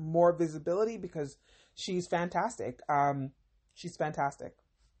her more visibility because she's fantastic. She's fantastic.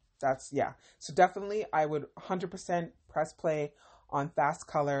 So definitely I would 100% press play on Fast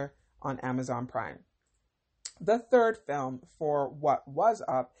Color on Amazon Prime. The third film for what was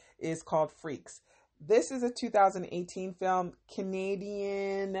up is called Freaks. This is a 2018 film,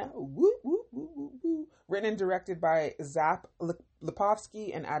 Canadian, written and directed by Zap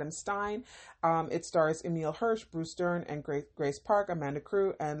Lipovsky and Adam Stein. It stars Emile Hirsch, Bruce Dern, and Grace Park, Amanda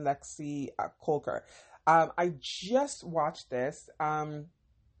Crew, and Lexi Kolker. I just watched this.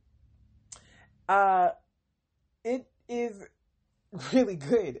 It is really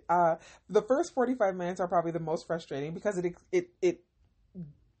good. The first 45 minutes are probably the most frustrating because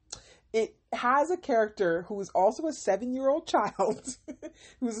it has a character who is also a 7-year-old child,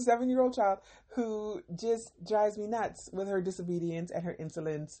 who just drives me nuts with her disobedience and her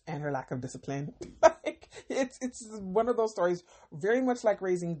insolence and her lack of discipline. It's one of those stories, very much like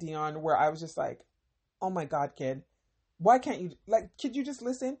Raising Dion, where I was just like, oh my God, kid, why can't you, could you just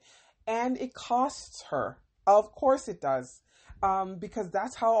listen? And it costs her. Of course it does. Because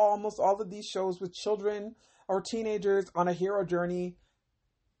that's how almost all of these shows with children or teenagers on a hero journey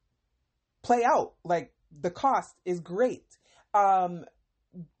play out. The cost is great. The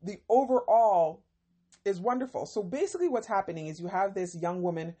overall is wonderful. So basically what's happening is you have this young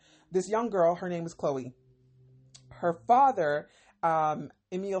woman, this young girl, her name is Chloe. Her father,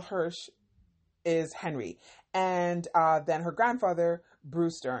 Emile Hirsch, is Henry. And then her grandfather,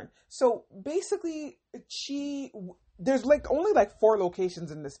 Bruce Dern. So basically there's only 4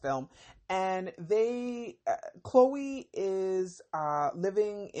 locations in this film. And Chloe is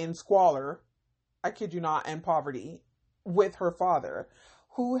living in squalor, I kid you not, and poverty with her father,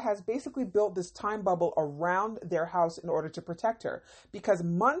 who has basically built this time bubble around their house in order to protect her. Because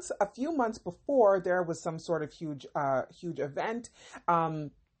a few months before, there was some sort of huge event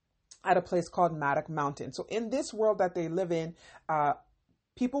at a place called Maddock Mountain. So in this world that they live in,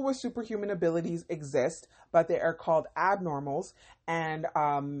 people with superhuman abilities exist, but they are called abnormals and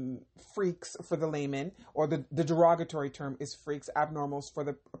freaks for the layman, or the derogatory term is freaks, abnormals for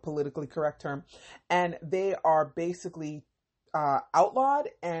the politically correct term. And they are basically outlawed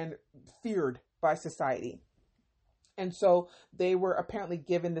and feared by society. And so they were apparently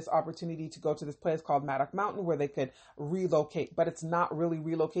given this opportunity to go to this place called Maddock Mountain where they could relocate. But it's not really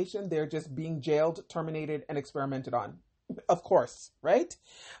relocation. They're just being jailed, terminated, and experimented on. Of course, right?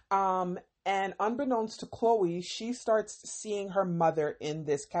 And unbeknownst to Chloe, she starts seeing her mother in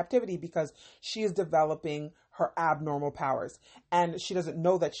this captivity because she is developing her abnormal powers, and she doesn't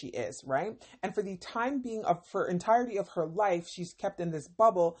know that she is, right? And for the time being for entirety of her life, she's kept in this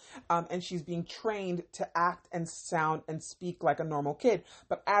bubble, and she's being trained to act and sound and speak like a normal kid.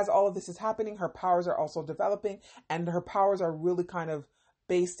 But as all of this is happening, her powers are also developing, and her powers are really kind of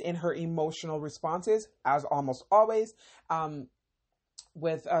based in her emotional responses, as almost always.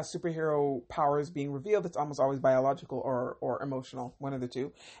 With superhero powers being revealed, it's almost always biological or emotional, one of the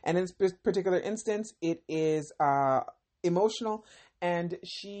two. And in this particular instance, it is emotional, and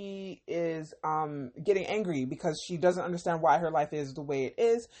she is getting angry because she doesn't understand why her life is the way it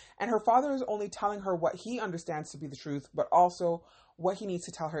is. And her father is only telling her what he understands to be the truth, but also what he needs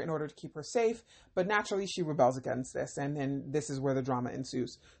to tell her in order to keep her safe. But naturally, she rebels against this, and then this is where the drama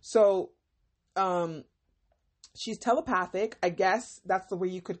ensues. So, she's telepathic. I guess that's the way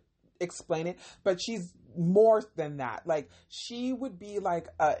you could explain it. But she's more than that. Like, she would be like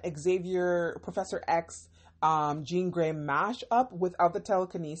Xavier, Professor X, Jean Grey mash-up without the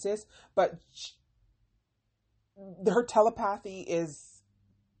telekinesis. But her telepathy is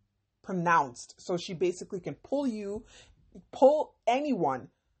pronounced. So she basically can pull anyone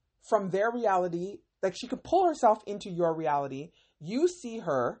from their reality. Like, she could pull herself into your reality. You see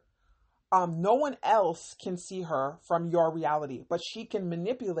her. No one else can see her from your reality, but she can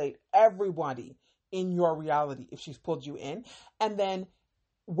manipulate everybody in your reality if she's pulled you in. And then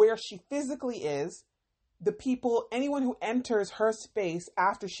where she physically is, anyone who enters her space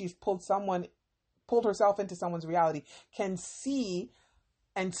after she's pulled herself into someone's reality can see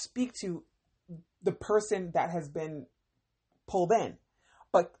and speak to the person that has been pulled in,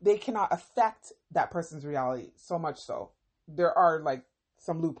 but they cannot affect that person's reality. So much so, there are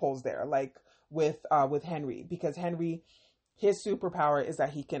some loopholes there, like with Henry, because Henry, his superpower is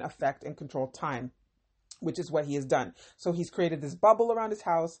that he can affect and control time, which is what he has done. So he's created this bubble around his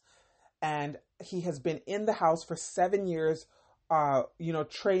house, and he has been in the house for 7 years,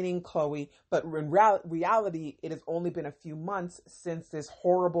 training Chloe. But in reality, it has only been a few months since this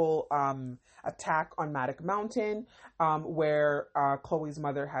horrible attack on Maddock Mountain, where Chloe's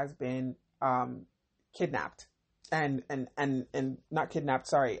mother has been kidnapped. And not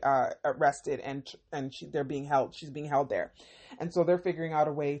kidnapped, arrested, and they're being held. She's being held there, and so they're figuring out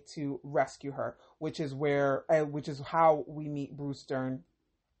a way to rescue her, which is how we meet Bruce Dern,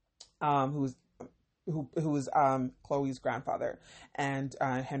 who's Chloe's grandfather and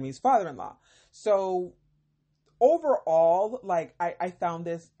Henry's father-in-law. So overall, I found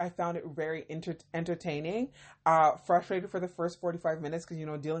it very entertaining, frustrated for the first 45 minutes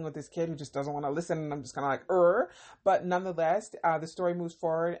because, dealing with this kid who just doesn't want to listen, and I'm just kind of but nonetheless, the story moves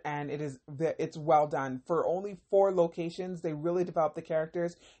forward, and it's well done. For only 4 locations, they really develop the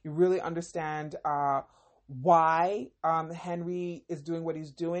characters. You really understand why Henry is doing what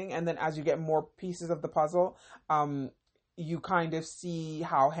he's doing, and then as you get more pieces of the puzzle, you kind of see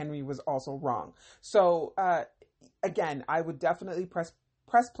how Henry was also wrong. So again, I would definitely press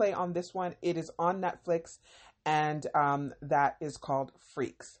play on this one. It is on Netflix, and that is called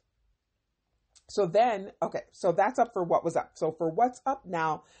Freaks. So that's up for what was up. So for what's up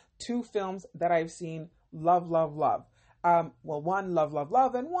now, 2 films that I've seen, love. One,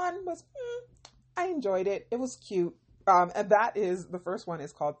 love, and one was, I enjoyed it. It was cute. And that is, the first one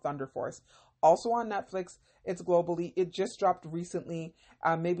is called Thunder Force. Also on Netflix. It's globally. It just dropped recently,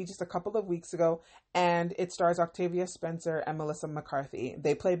 maybe just a couple of weeks ago. And it stars Octavia Spencer and Melissa McCarthy.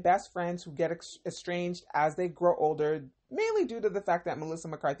 They play best friends who get estranged as they grow older, mainly due to the fact that Melissa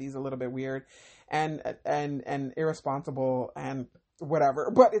McCarthy is a little bit weird and irresponsible and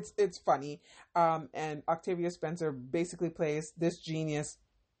whatever. But it's funny. And Octavia Spencer basically plays this genius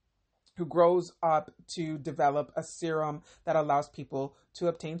who grows up to develop a serum that allows people to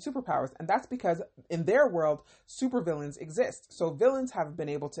obtain superpowers. And that's because in their world, supervillains exist. So villains have been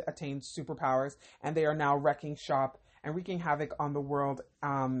able to attain superpowers, and they are now wrecking shop and wreaking havoc on the world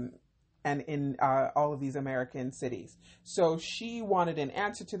and in all of these American cities. So she wanted an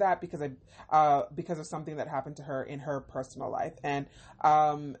answer to that because of something that happened to her in her personal life. And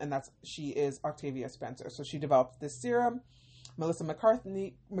she is Octavia Spencer. So she developed this serum. Melissa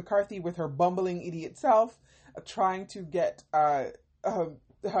McCarthy with her bumbling idiot self, trying to get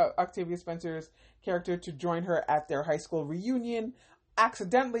Octavia Spencer's character to join her at their high school reunion,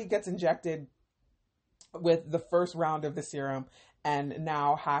 accidentally gets injected with the first round of the serum, and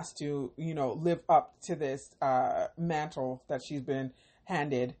now has to, live up to this mantle that she's been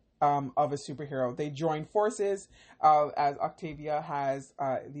handed of a superhero. They join forces as Octavia has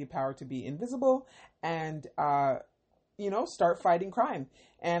the power to be invisible and start fighting crime.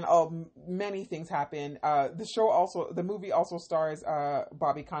 And many things happen. The movie also stars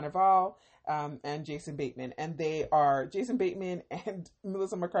Bobby Cannavale and Jason Bateman. And Jason Bateman and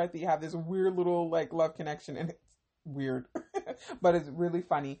Melissa McCarthy have this weird little love connection, and it's weird, but it's really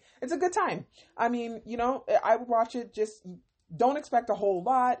funny. It's a good time. I mean, I would watch it. Just don't expect a whole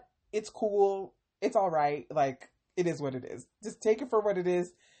lot. It's cool. It's all right. It is what it is. Just take it for what it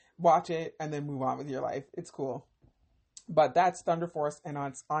is. Watch it and then move on with your life. It's cool. But that's Thunder Force, and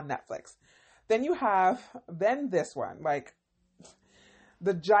it's on Netflix. Then you have this one,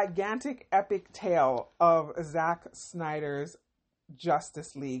 the gigantic epic tale of Zack Snyder's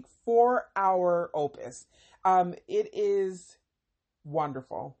Justice League, 4-hour opus. It is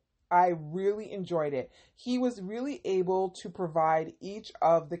wonderful. I really enjoyed it. He was really able to provide each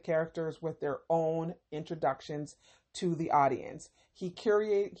of the characters with their own introductions to the audience. He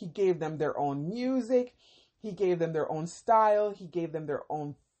gave them their own music. He gave them their own style. He gave them their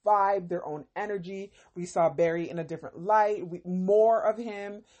own vibe, their own energy. We saw Barry in a different light. More of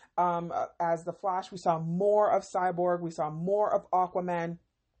him as the Flash. We saw more of Cyborg. We saw more of Aquaman.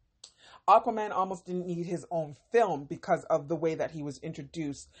 Aquaman almost didn't need his own film because of the way that he was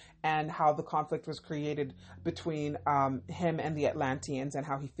introduced and how the conflict was created between him and the Atlanteans and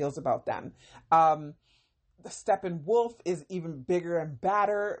how he feels about them. The Steppenwolf is even bigger and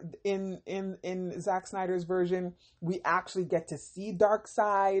badder in Zack Snyder's version. We actually get to see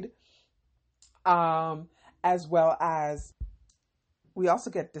Darkseid, as well as we also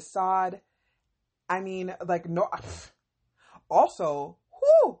get Desaad. I mean, also,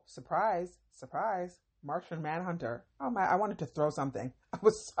 surprise, Martian Manhunter. Oh my, I wanted to throw something. I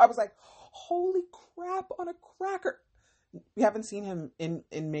was like, holy crap on a cracker. We haven't seen him in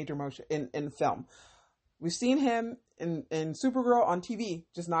major motion, in film. We've seen him in Supergirl on TV,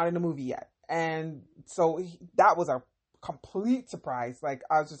 just not in a movie yet. And so that was a complete surprise. I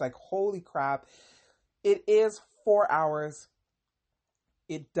was just like, holy crap. It is 4 hours.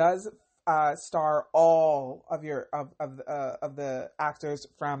 It does star all of the actors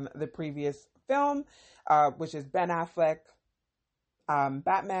from the previous film, which is Ben Affleck,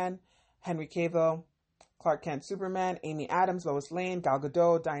 Batman, Henry Cavill, Clark Kent Superman, Amy Adams, Lois Lane, Gal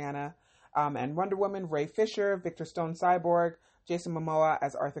Gadot, Diana and Wonder Woman, Ray Fisher, Victor Stone Cyborg, Jason Momoa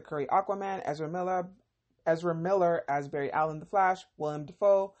as Arthur Curry Aquaman, Ezra Miller as Barry Allen the Flash, William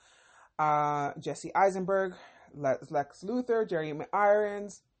Dafoe, Jesse Eisenberg, Lex Luthor, Jeremy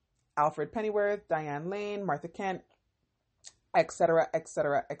Irons, Alfred Pennyworth, Diane Lane, Martha Kent, etc.,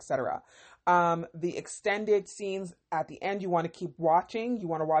 etc., etc. The extended scenes at the end, you want to keep watching. You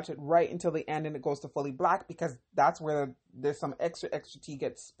want to watch it right until the end and it goes to fully black, because that's where there's some extra tea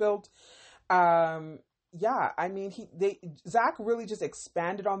gets spilled. Yeah, I mean, Zack really just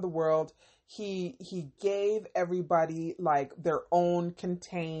expanded on the world. He gave everybody their own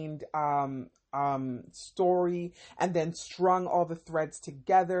contained story, and then strung all the threads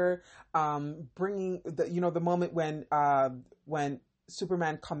together, bringing the moment when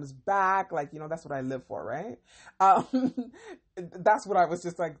Superman comes back, that's what I live for, right? That's what I was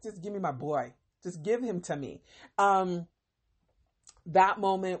just like, just give me my boy, just give him to me. That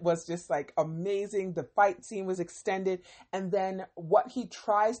moment was just like amazing. The fight scene was extended. And then what he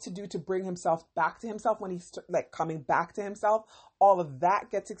tries to do to bring himself back to himself when he's like coming back to himself, all of that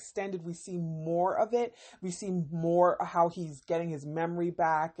gets extended. We see more of it. We see more how he's getting his memory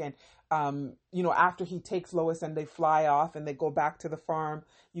back. And, after he takes Lois and they fly off and they go back to the farm,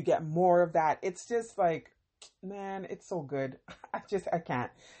 you get more of that. It's just like, man, it's so good. I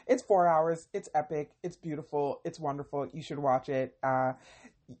can't. It's 4 hours. It's epic. It's beautiful. It's wonderful. You should watch it.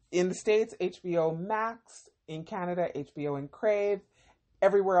 In the States, HBO Max. In Canada, HBO and Crave.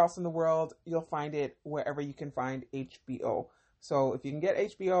 Everywhere else in the world, you'll find it wherever you can find HBO. So if you can get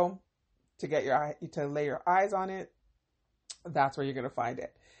HBO to lay your eyes on it, that's where you're going to find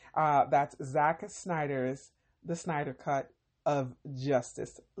it. That's Zack Snyder's The Snyder Cut of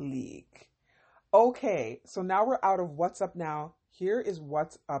Justice League. Okay, so now we're out of what's up now. Here is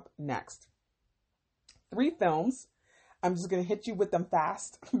what's up next. 3 films. I'm just going to hit you with them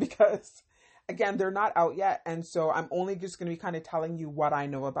fast because, again, they're not out yet. And so I'm only just going to be kind of telling you what I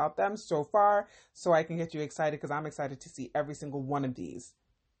know about them so far so I can get you excited because I'm excited to see every single one of these.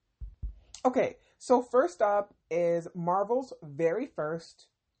 Okay, so first up is Marvel's very first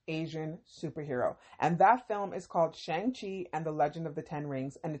Asian superhero. And that film is called Shang-Chi and the Legend of the Ten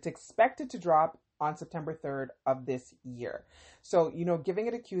Rings. And it's expected to drop on September 3rd of this year. So, giving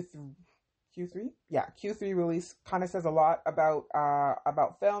it a Q3? Yeah, Q3 release kind of says a lot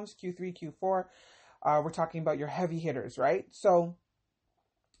about films. Q3, Q4. We're talking about your heavy hitters, right? So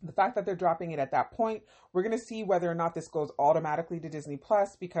the fact that they're dropping it at that point, we're going to see whether or not this goes automatically to Disney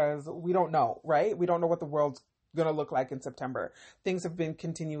Plus because we don't know, right? We don't know what the world's going to look like in September. Things have been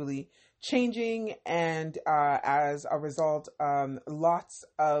continually changing, and as a result, lots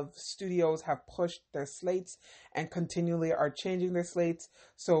of studios have pushed their slates and continually are changing their slates.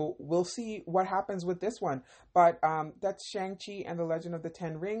 So we'll see what happens with this one. But that's Shang-Chi and the Legend of the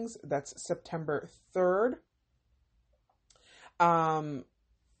Ten Rings. That's September 3rd.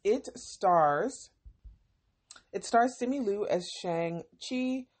 It stars Simu Liu as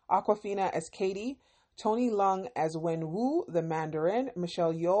Shang-Chi, Awkwafina as Katie, Tony Leung as Wen Wu, the Mandarin,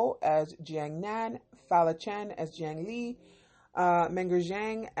 Michelle Yeoh as Jiang Nan, Fala Chen as Jiang Li, Menger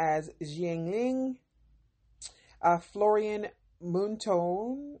Zhang as Jiang Ling, Florian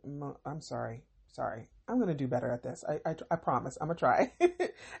Muntone, I'm sorry, I'm going to do better at this, I promise, I'm going to try,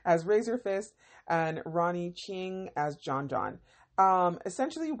 as Razor Fist, and Ronnie Ching as John John.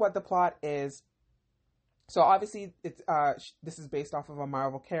 Essentially what the plot is, so obviously it's this is based off of a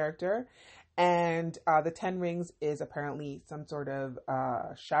Marvel character, and the Ten Rings is apparently some sort of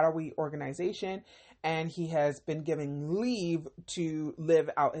shadowy organization, and he has been given leave to live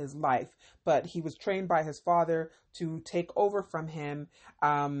out his life, but he was trained by his father to take over from him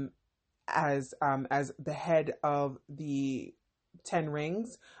as the head of the Ten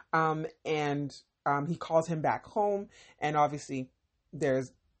Rings, and he calls him back home, and obviously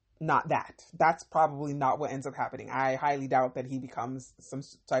there's not that. That's probably not what ends up happening. I highly doubt that he becomes some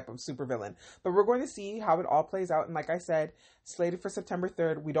type of supervillain. But we're going to see how it all plays out. And like I said, slated for September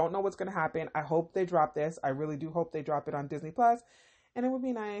 3rd. We don't know what's going to happen. I hope they drop this. I really do hope they drop it on Disney Plus. And it would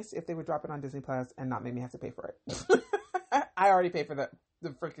be nice if they would drop it on Disney Plus and not make me have to pay for it. I already pay for the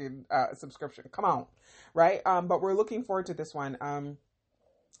freaking subscription. Come on. Right? But we're looking forward to this one.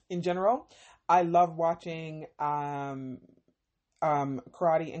 In general, I love watching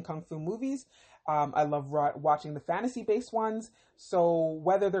karate and kung fu movies. I love watching the fantasy-based ones. So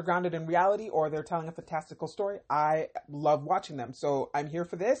whether they're grounded in reality or they're telling a fantastical story, I love watching them. So I'm here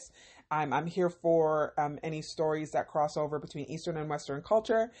for this. I'm here for any stories that cross over between Eastern and Western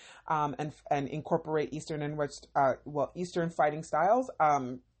culture, and incorporate Eastern and Eastern fighting styles.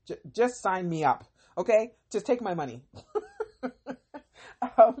 Just sign me up, okay? Just take my money.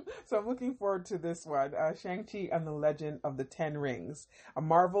 So I'm looking forward to this one, Shang-Chi and the Legend of the Ten Rings, a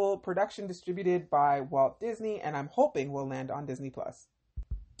Marvel production distributed by Walt Disney, and I'm hoping will land on Disney Plus.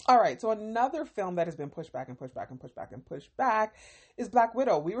 All right, so another film that has been pushed back and pushed back and pushed back and pushed back is Black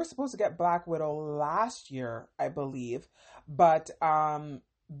Widow. We were supposed to get Black Widow last year, I believe, but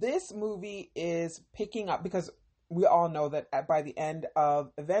this movie is picking up because we all know that by the end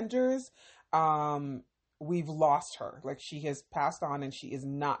of Avengers, we've lost her. Like, she has passed on and she is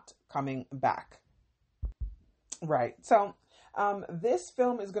not coming back. Right. So, this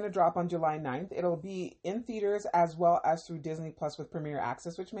film is going to drop on July 9th. It'll be in theaters as well as through Disney Plus with Premier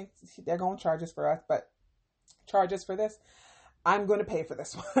Access, which makes, they're going to charge us for us, but charge us for this. I'm going to pay for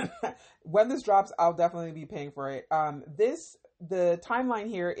this one. When this drops, I'll definitely be paying for it. The timeline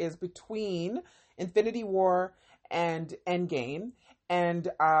here is between Infinity War and Endgame. And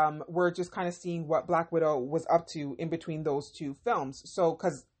we're just kind of seeing what Black Widow was up to in between those two films. So,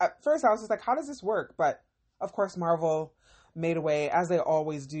 because at first I was just like, how does this work? But of course, Marvel made a way, as they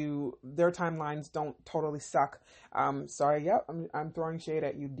always do. Their timelines don't totally suck. Sorry, yep, I'm throwing shade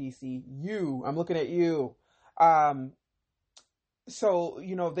at you, DC. I'm looking at you. So,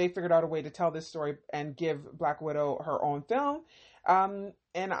 you know, they figured out a way to tell this story and give Black Widow her own film. And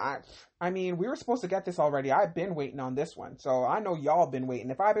I mean, we were supposed to get this already. I've been waiting on this one. So I know y'all been waiting.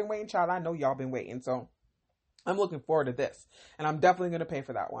 If I've been waiting, child, I know y'all been waiting. So I'm looking forward to this. And I'm definitely going to pay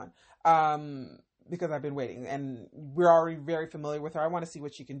for that one. Because I've been waiting, and we're already very familiar with her. I want to see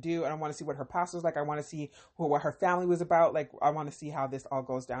what she can do, and I want to see what her past was like. I want to see what her family was about. Like, I want to see how this all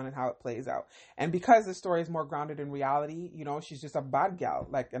goes down and how it plays out. And because the story is more grounded in reality, you know, she's just a bad gal.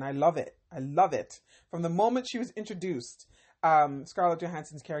 Like, and I love it. I love it. From the moment she was introduced, Scarlett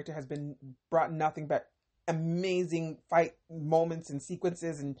Johansson's character has been brought nothing but amazing fight moments and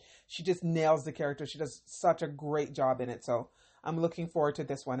sequences, and she just nails the character. She does such a great job in it. So I'm looking forward to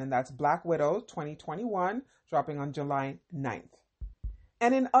this one, and that's Black Widow 2021, dropping on July 9th.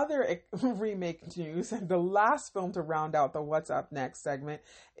 And in other remake news, the last film to round out the What's Up Next segment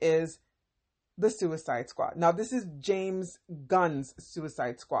is The Suicide Squad. Now, this is James Gunn's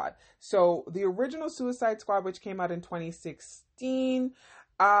Suicide Squad. So the original Suicide Squad, which came out in 2016,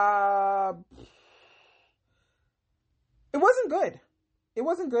 it wasn't good. It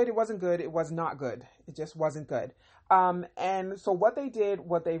wasn't good. It wasn't good. It was not good. It just wasn't good. And so what they did,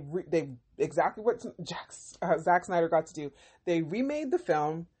 they exactly what Zack Snyder got to do. They remade the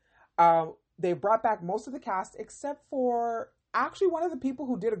film. They brought back most of the cast except for actually one of the people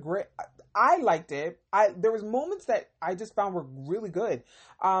who did a great. I liked it. There was moments that I just found were really good,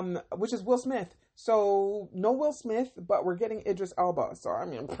 which is Will Smith. So no Will Smith, but we're getting Idris Elba. So I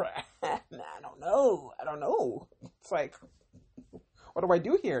mean, I don't know. It's like, what do I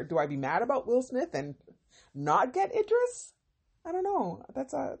do here? Do I be mad about Will Smith and not get Idris? I don't know.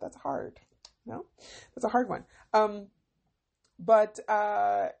 That's hard. No, that's a hard one.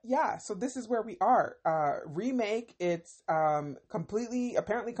 Yeah, so this is where we are. Remake. It's apparently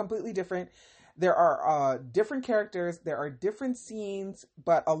completely different. There are different characters. There are different scenes,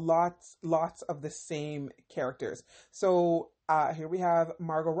 but lots of the same characters. So here we have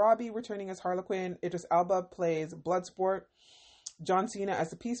Margot Robbie returning as Harley Quinn. Idris Elba plays Bloodsport. John Cena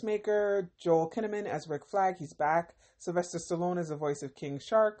as the Peacemaker, Joel Kinnaman as Rick Flag, he's back. Sylvester Stallone is the voice of King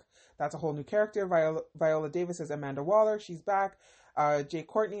Shark. That's a whole new character. Viola Davis as Amanda Waller, she's back. Jay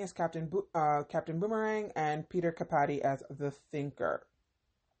Courtney as Captain Boomerang, and Peter Capaldi as the Thinker.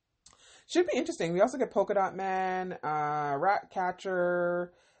 Should be interesting. We also get Polka Dot Man,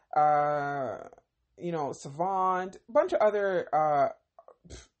 Ratcatcher, Savant, a bunch of other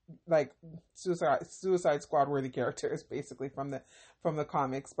like Suicide Squad worthy characters, basically from the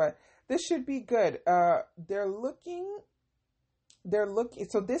comics. But this should be good. They're looking.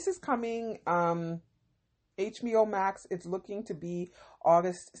 So this is coming HBO Max. It's looking to be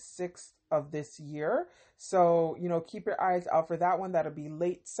August 6th of this year. So keep your eyes out for that one. That'll be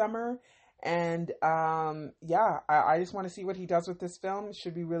late summer. And I just want to see what he does with this film. It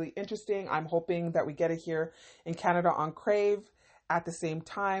should be really interesting. I'm hoping that we get it here in Canada on Crave at the same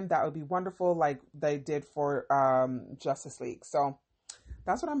time. That would be wonderful, like they did for Justice League. So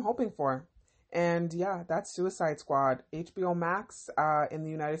that's what I'm hoping for. And yeah, that's Suicide Squad. HBO Max in the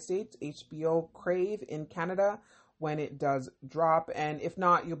United States, HBO Crave in Canada when it does drop. And if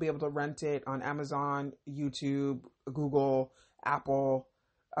not, you'll be able to rent it on Amazon, YouTube, Google, Apple,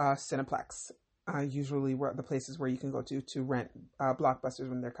 Cineplex. Usually the places where you can go to rent blockbusters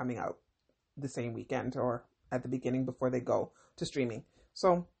when they're coming out the same weekend or at the beginning before they go to streaming.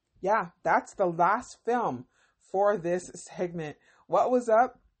 So yeah, that's the last film for this segment. What was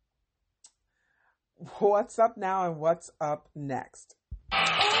up? What's up now and what's up next?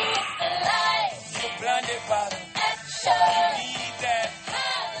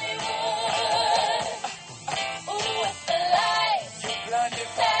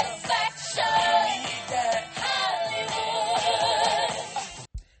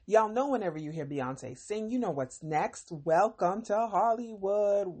 Y'all know whenever you hear Beyonce sing, you know what's next. Welcome to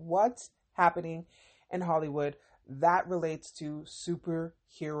Hollywood. What's happening in Hollywood? That relates to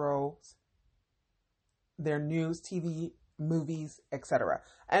superheroes, their news, TV, movies, etc.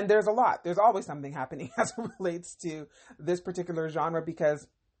 And there's a lot. There's always something happening as it relates to this particular genre because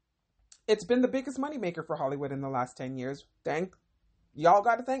it's been the biggest moneymaker for Hollywood in the last 10 years. Y'all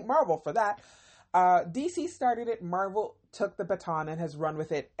got to thank Marvel for that. DC started it. Marvel took the baton and has run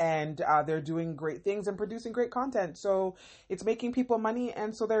with it. And they're doing great things and producing great content. So it's making people money.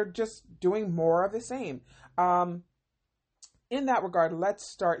 And so they're just doing more of the same. in that regard, let's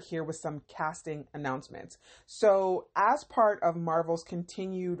start here with some casting announcements. So, as part of Marvel's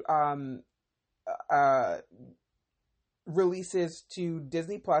continued releases to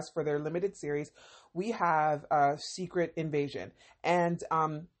Disney Plus for their limited series, we have Secret Invasion. And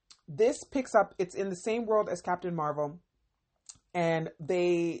this picks up, it's in the same world as Captain Marvel. And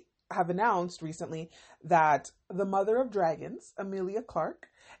they have announced recently that the Mother of Dragons, Emilia Clarke,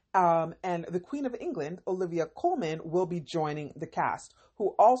 and the Queen of England, Olivia Colman, will be joining the cast,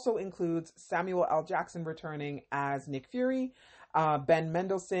 who also includes Samuel L. Jackson returning as Nick Fury, Ben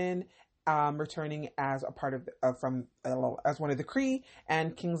Mendelsohn returning as a part of as one of the Kree,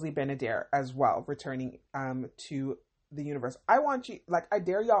 and Kingsley Benadir as well returning to the universe. I want you, I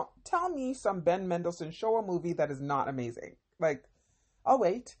dare y'all, tell me some Ben Mendelsohn, show a movie that is not amazing. I'll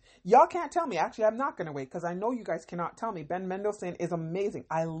wait. Y'all can't tell me. Actually, I'm not going to wait because I know you guys cannot tell me. Ben Mendelsohn is amazing.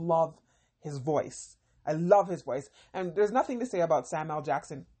 I love his voice. And there's nothing to say about Sam L.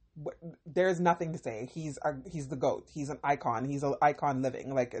 Jackson. There's nothing to say. He's the GOAT. He's an icon. He's an icon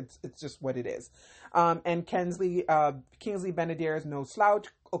living. It's just what it is. And Kingsley Benadir is no slouch.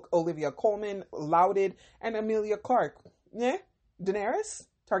 Olivia Colman, lauded, and Emilia Clarke. Yeah, Daenerys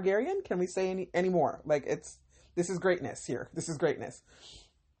Targaryen. Can we say any more? This is greatness here. This is greatness.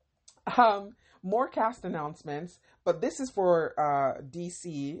 More cast announcements, but this is for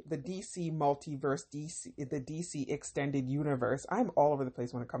DC, the DC multiverse, the DC extended universe. I'm all over the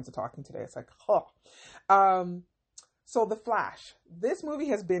place when it comes to talking today. It's so The Flash. This movie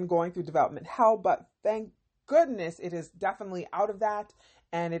has been going through development hell, but thank goodness it is definitely out of that.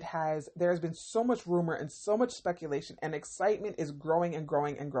 And there's been so much rumor and so much speculation, and excitement is growing and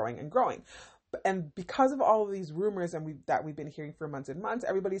growing and growing and growing. And because of all of these rumors that we've been hearing for months and months,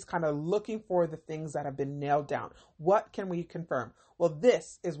 everybody's kind of looking for the things that have been nailed down. What can we confirm? Well,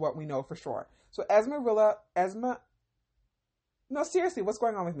 this is what we know for sure. So no, seriously, what's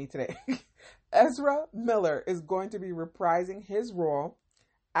going on with me today? Ezra Miller is going to be reprising his role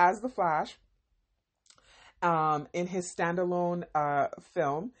as the Flash in his standalone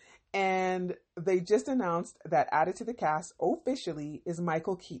film. And they just announced that added to the cast officially is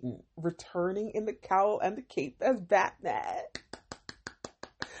Michael Keaton, returning in the cowl and the cape as Batman.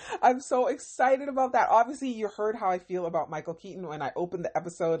 I'm so excited about that. Obviously, you heard how I feel about Michael Keaton when I opened the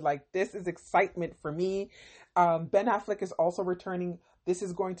episode. This is excitement for me. Ben Affleck is also returning. This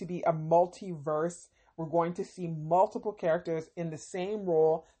is going to be a multiverse. We're going to see multiple characters in the same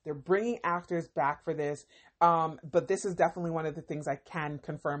role. They're bringing actors back for this. But this is definitely one of the things I can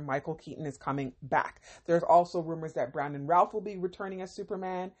confirm. Michael Keaton is coming back. There's also rumors that Brandon Routh will be returning as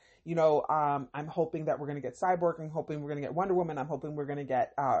Superman. I'm hoping that we're going to get Cyborg. I'm hoping we're going to get Wonder Woman. I'm hoping we're going to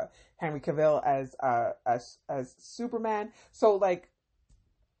get Henry Cavill as Superman. So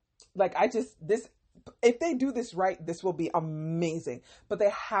if they do this right, this will be amazing. But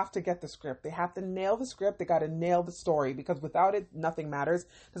they have to get the script. They have to nail the script. They got to nail the story, because without it, nothing matters.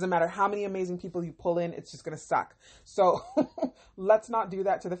 Doesn't matter how many amazing people you pull in, it's just going to suck. So let's not do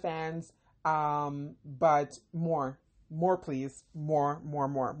that to the fans. But more, please.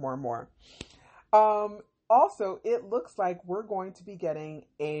 More. Also, it looks like we're going to be getting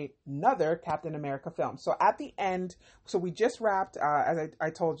another Captain America film. So at the end, we just wrapped, as I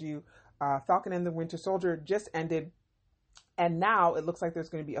told you, Falcon and the Winter Soldier just ended, and now it looks like there's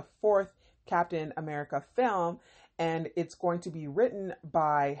going to be a fourth Captain America film, and it's going to be written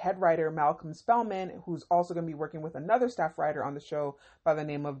by head writer Malcolm Spellman, who's also going to be working with another staff writer on the show by the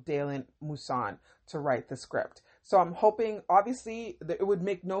name of Dalen Moussan to write the script. So I'm hoping, obviously, that it would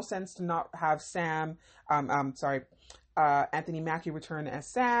make no sense to not have Anthony Mackie return as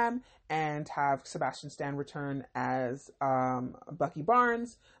Sam, and have Sebastian Stan return as Bucky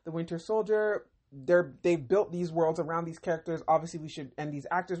Barnes, the Winter Soldier. They've built these worlds around these characters. Obviously, these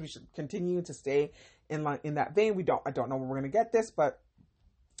actors, we should continue to stay in that vein. I don't know where we're going to get this, but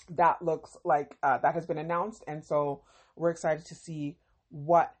that looks like that has been announced, and so we're excited to see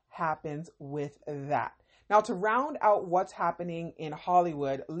what happens with that. Now, to round out what's happening in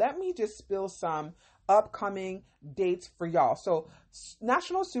Hollywood, let me just spill some upcoming dates for y'all. So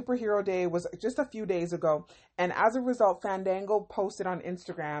National Superhero Day was just a few days ago, and as a result, Fandango posted on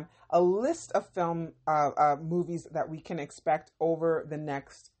Instagram a list of movies that we can expect over the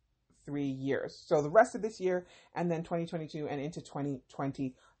next 3 years. So the rest of this year, and then 2022 and into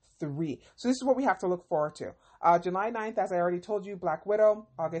 2023. So this is what we have to look forward to. July 9th, as I already told you, Black Widow.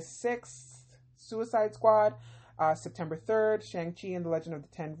 August 6th, Suicide Squad. September 3rd, Shang-Chi and the Legend of the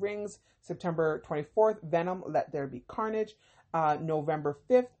Ten Rings. September 24th, Venom, Let There Be Carnage. November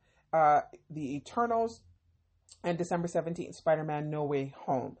 5th, The Eternals. And December 17th, Spider-Man No Way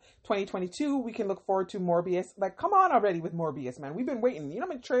Home. 2022, we can look forward to Morbius. Like, come on already with Morbius, man. We've been waiting. You know how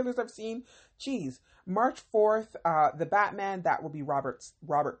many trailers I've seen? Jeez. March 4th, The Batman. That will be Robert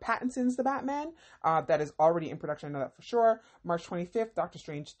Pattinson's The Batman. That is already in production, I know that for sure. March 25th, Doctor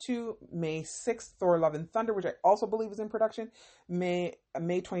Strange 2. May 6th, Thor Love and Thunder, which I also believe is in production. May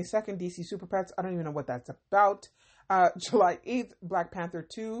 22nd, DC Super Pets. I don't even know what that's about. July 8th, Black Panther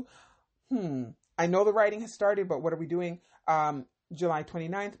 2. I know the writing has started, but what are we doing? July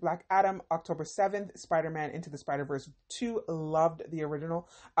 29th, Black Adam. October 7th, Spider-Man Into the Spider-Verse 2. Loved the original.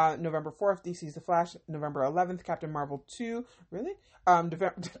 November 4th, DC's The Flash. November 11th, Captain Marvel 2. Really?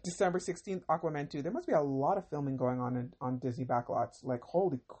 December 16th, Aquaman 2. There must be a lot of filming going on Disney backlots. Like,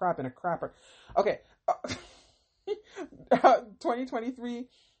 holy crap and a crapper. Okay. 2023,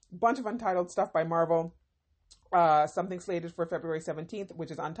 bunch of untitled stuff by Marvel. Something slated for February 17th,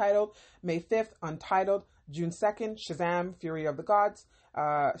 which is untitled. May 5th, untitled. June 2nd, Shazam, Fury of the Gods.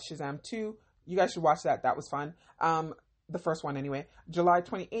 Shazam 2. You guys should watch that. That was fun. The first one anyway. July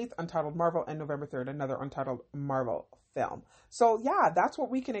 28th, untitled Marvel. And November 3rd, another untitled Marvel film. So yeah, that's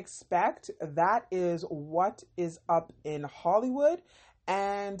what we can expect. That is what is up in Hollywood.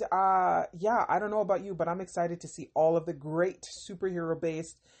 And yeah, I don't know about you, but I'm excited to see all of the great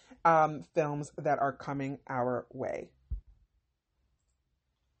superhero-based films that are coming our way.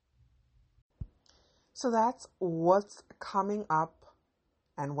 So that's what's coming up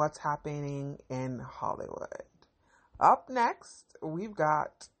and what's happening in Hollywood. Up next, we've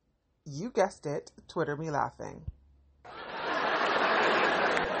got, you guessed it, Twitter Me Laughing.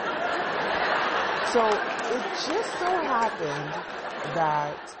 So it just so happened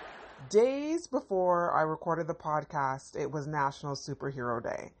that days before I recorded the podcast, it was National Superhero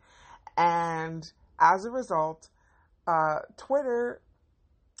Day. And as a result, Twitter,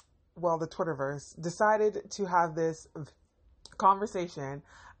 well, the Twitterverse, decided to have this conversation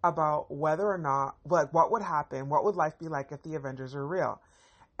about whether or not, like, what would happen, what would life be like if the Avengers were real.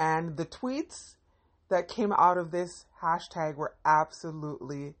 And the tweets that came out of this hashtag were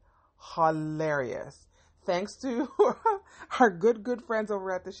absolutely hilarious. Thanks to our good friends over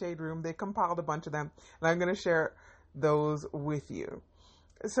at the Shade Room. They compiled a bunch of them, and I'm going to share those with you.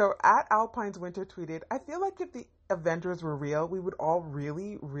 So at Alpine's Winter tweeted, I feel like if the Avengers were real, we would all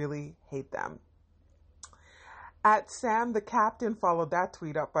really, really hate them. At Sam the Captain followed that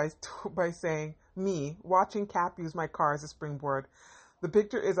tweet up by saying, me, watching Cap use my car as a springboard. The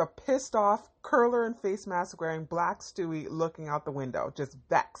picture is a pissed off, curler and face mask wearing Black Stewie looking out the window, just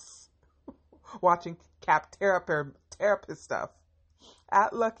vexed, watching Cap tear up her therapist stuff.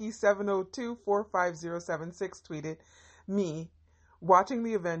 At Lucky70245076 tweeted, me, watching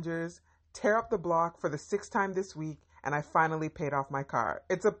the Avengers tear up the block for the 6th time this week, and I finally paid off my car.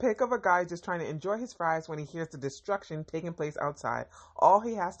 It's a pic of a guy just trying to enjoy his fries when he hears the destruction taking place outside. All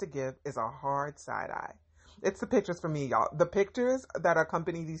he has to give is a hard side eye. It's the pictures for me, y'all. The pictures that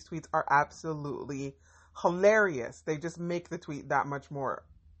accompany these tweets are absolutely hilarious. They just make the tweet that much more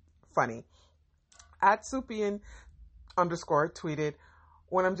funny. At Supian _ tweeted,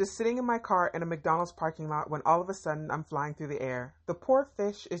 when I'm just sitting in my car in a McDonald's parking lot when all of a sudden I'm flying through the air. The poor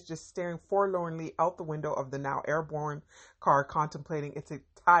fish is just staring forlornly out the window of the now airborne car, contemplating its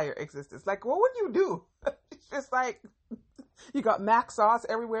entire existence. Like, what would you do? It's just like, you got mac sauce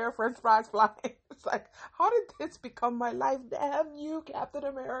everywhere, french fries flying. It's like, how did this become my life? Damn you, Captain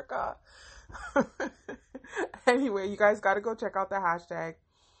America. Anyway, you guys got to go check out the hashtag.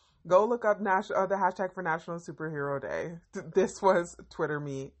 Go look up the hashtag for National Superhero Day. This was Twitter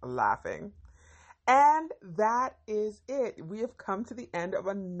Me Laughing. And that is it. We have come to the end of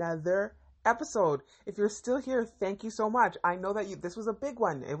another episode. If you're still here, thank you so much. I know that this was a big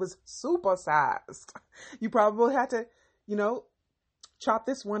one. It was super fast. You probably had to, chop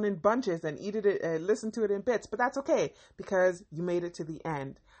this one in bunches and eat it, listen to it in bits, but that's okay because you made it to the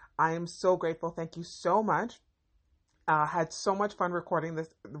end. I am so grateful. Thank you so much. Had so much fun recording this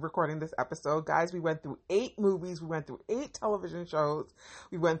episode. Guys, we went through 8 movies. We went through 8 television shows.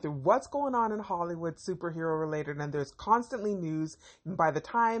 We went through what's going on in Hollywood, superhero related, and there's constantly news. And by the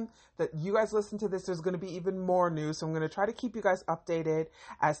time that you guys listen to this, there's going to be even more news. So I'm going to try to keep you guys updated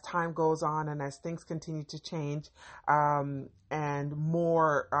as time goes on and as things continue to change. And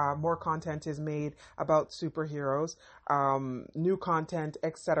more content is made about superheroes, new content,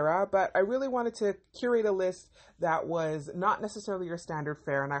 etc. But I really wanted to curate a list that was not necessarily your standard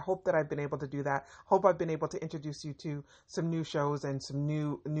fare, and I hope that I've been able to do that. Hope I've been able to introduce you to some new shows and some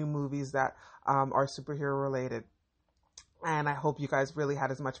new movies that are superhero related. And I hope you guys really had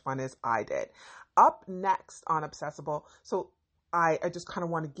as much fun as I did. Up next on Obsessible, so I just kind of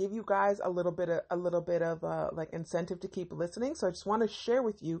want to give you guys a little bit of like incentive to keep listening. So I just want to share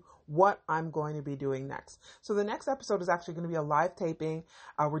with you what I'm going to be doing next. So the next episode is actually going to be a live taping.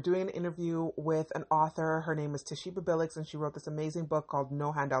 We're doing an interview with an author. Her name is Toshiba Billings, and she wrote this amazing book called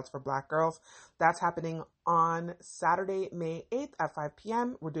No Handouts for Black Girls. That's happening on Saturday, May 8th at 5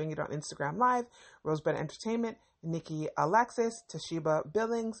 p.m. We're doing it on Instagram Live, Rosebud Entertainment, Nikki Alexis, Toshiba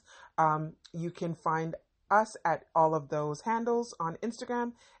Billings. You can find us at all of those handles on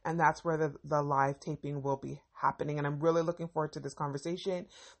Instagram, and that's where the live taping will be happening. And I'm really looking forward to this conversation.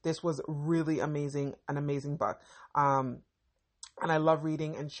 This was really amazing, an amazing book. And I love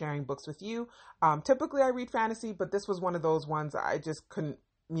reading and sharing books with you. Typically I read fantasy, but this was one of those ones I just couldn't,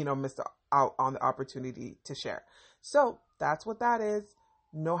 miss out on the opportunity to share. So that's what that is.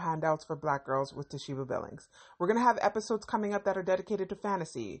 No Handouts for Black Girls with Toshiba Billings. We're going to have episodes coming up that are dedicated to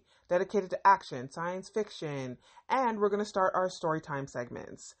fantasy, dedicated to action, science fiction, and we're going to start our story time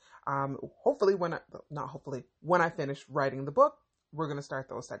segments. When I finish writing the book, we're going to start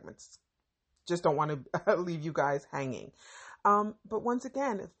those segments. Just don't want to leave you guys hanging. But once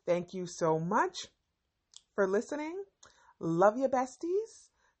again, thank you so much for listening. Love you, besties.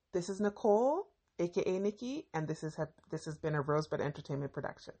 This is Nicole, aka Nikki, and this has been a Rosebud Entertainment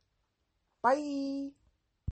production. Bye.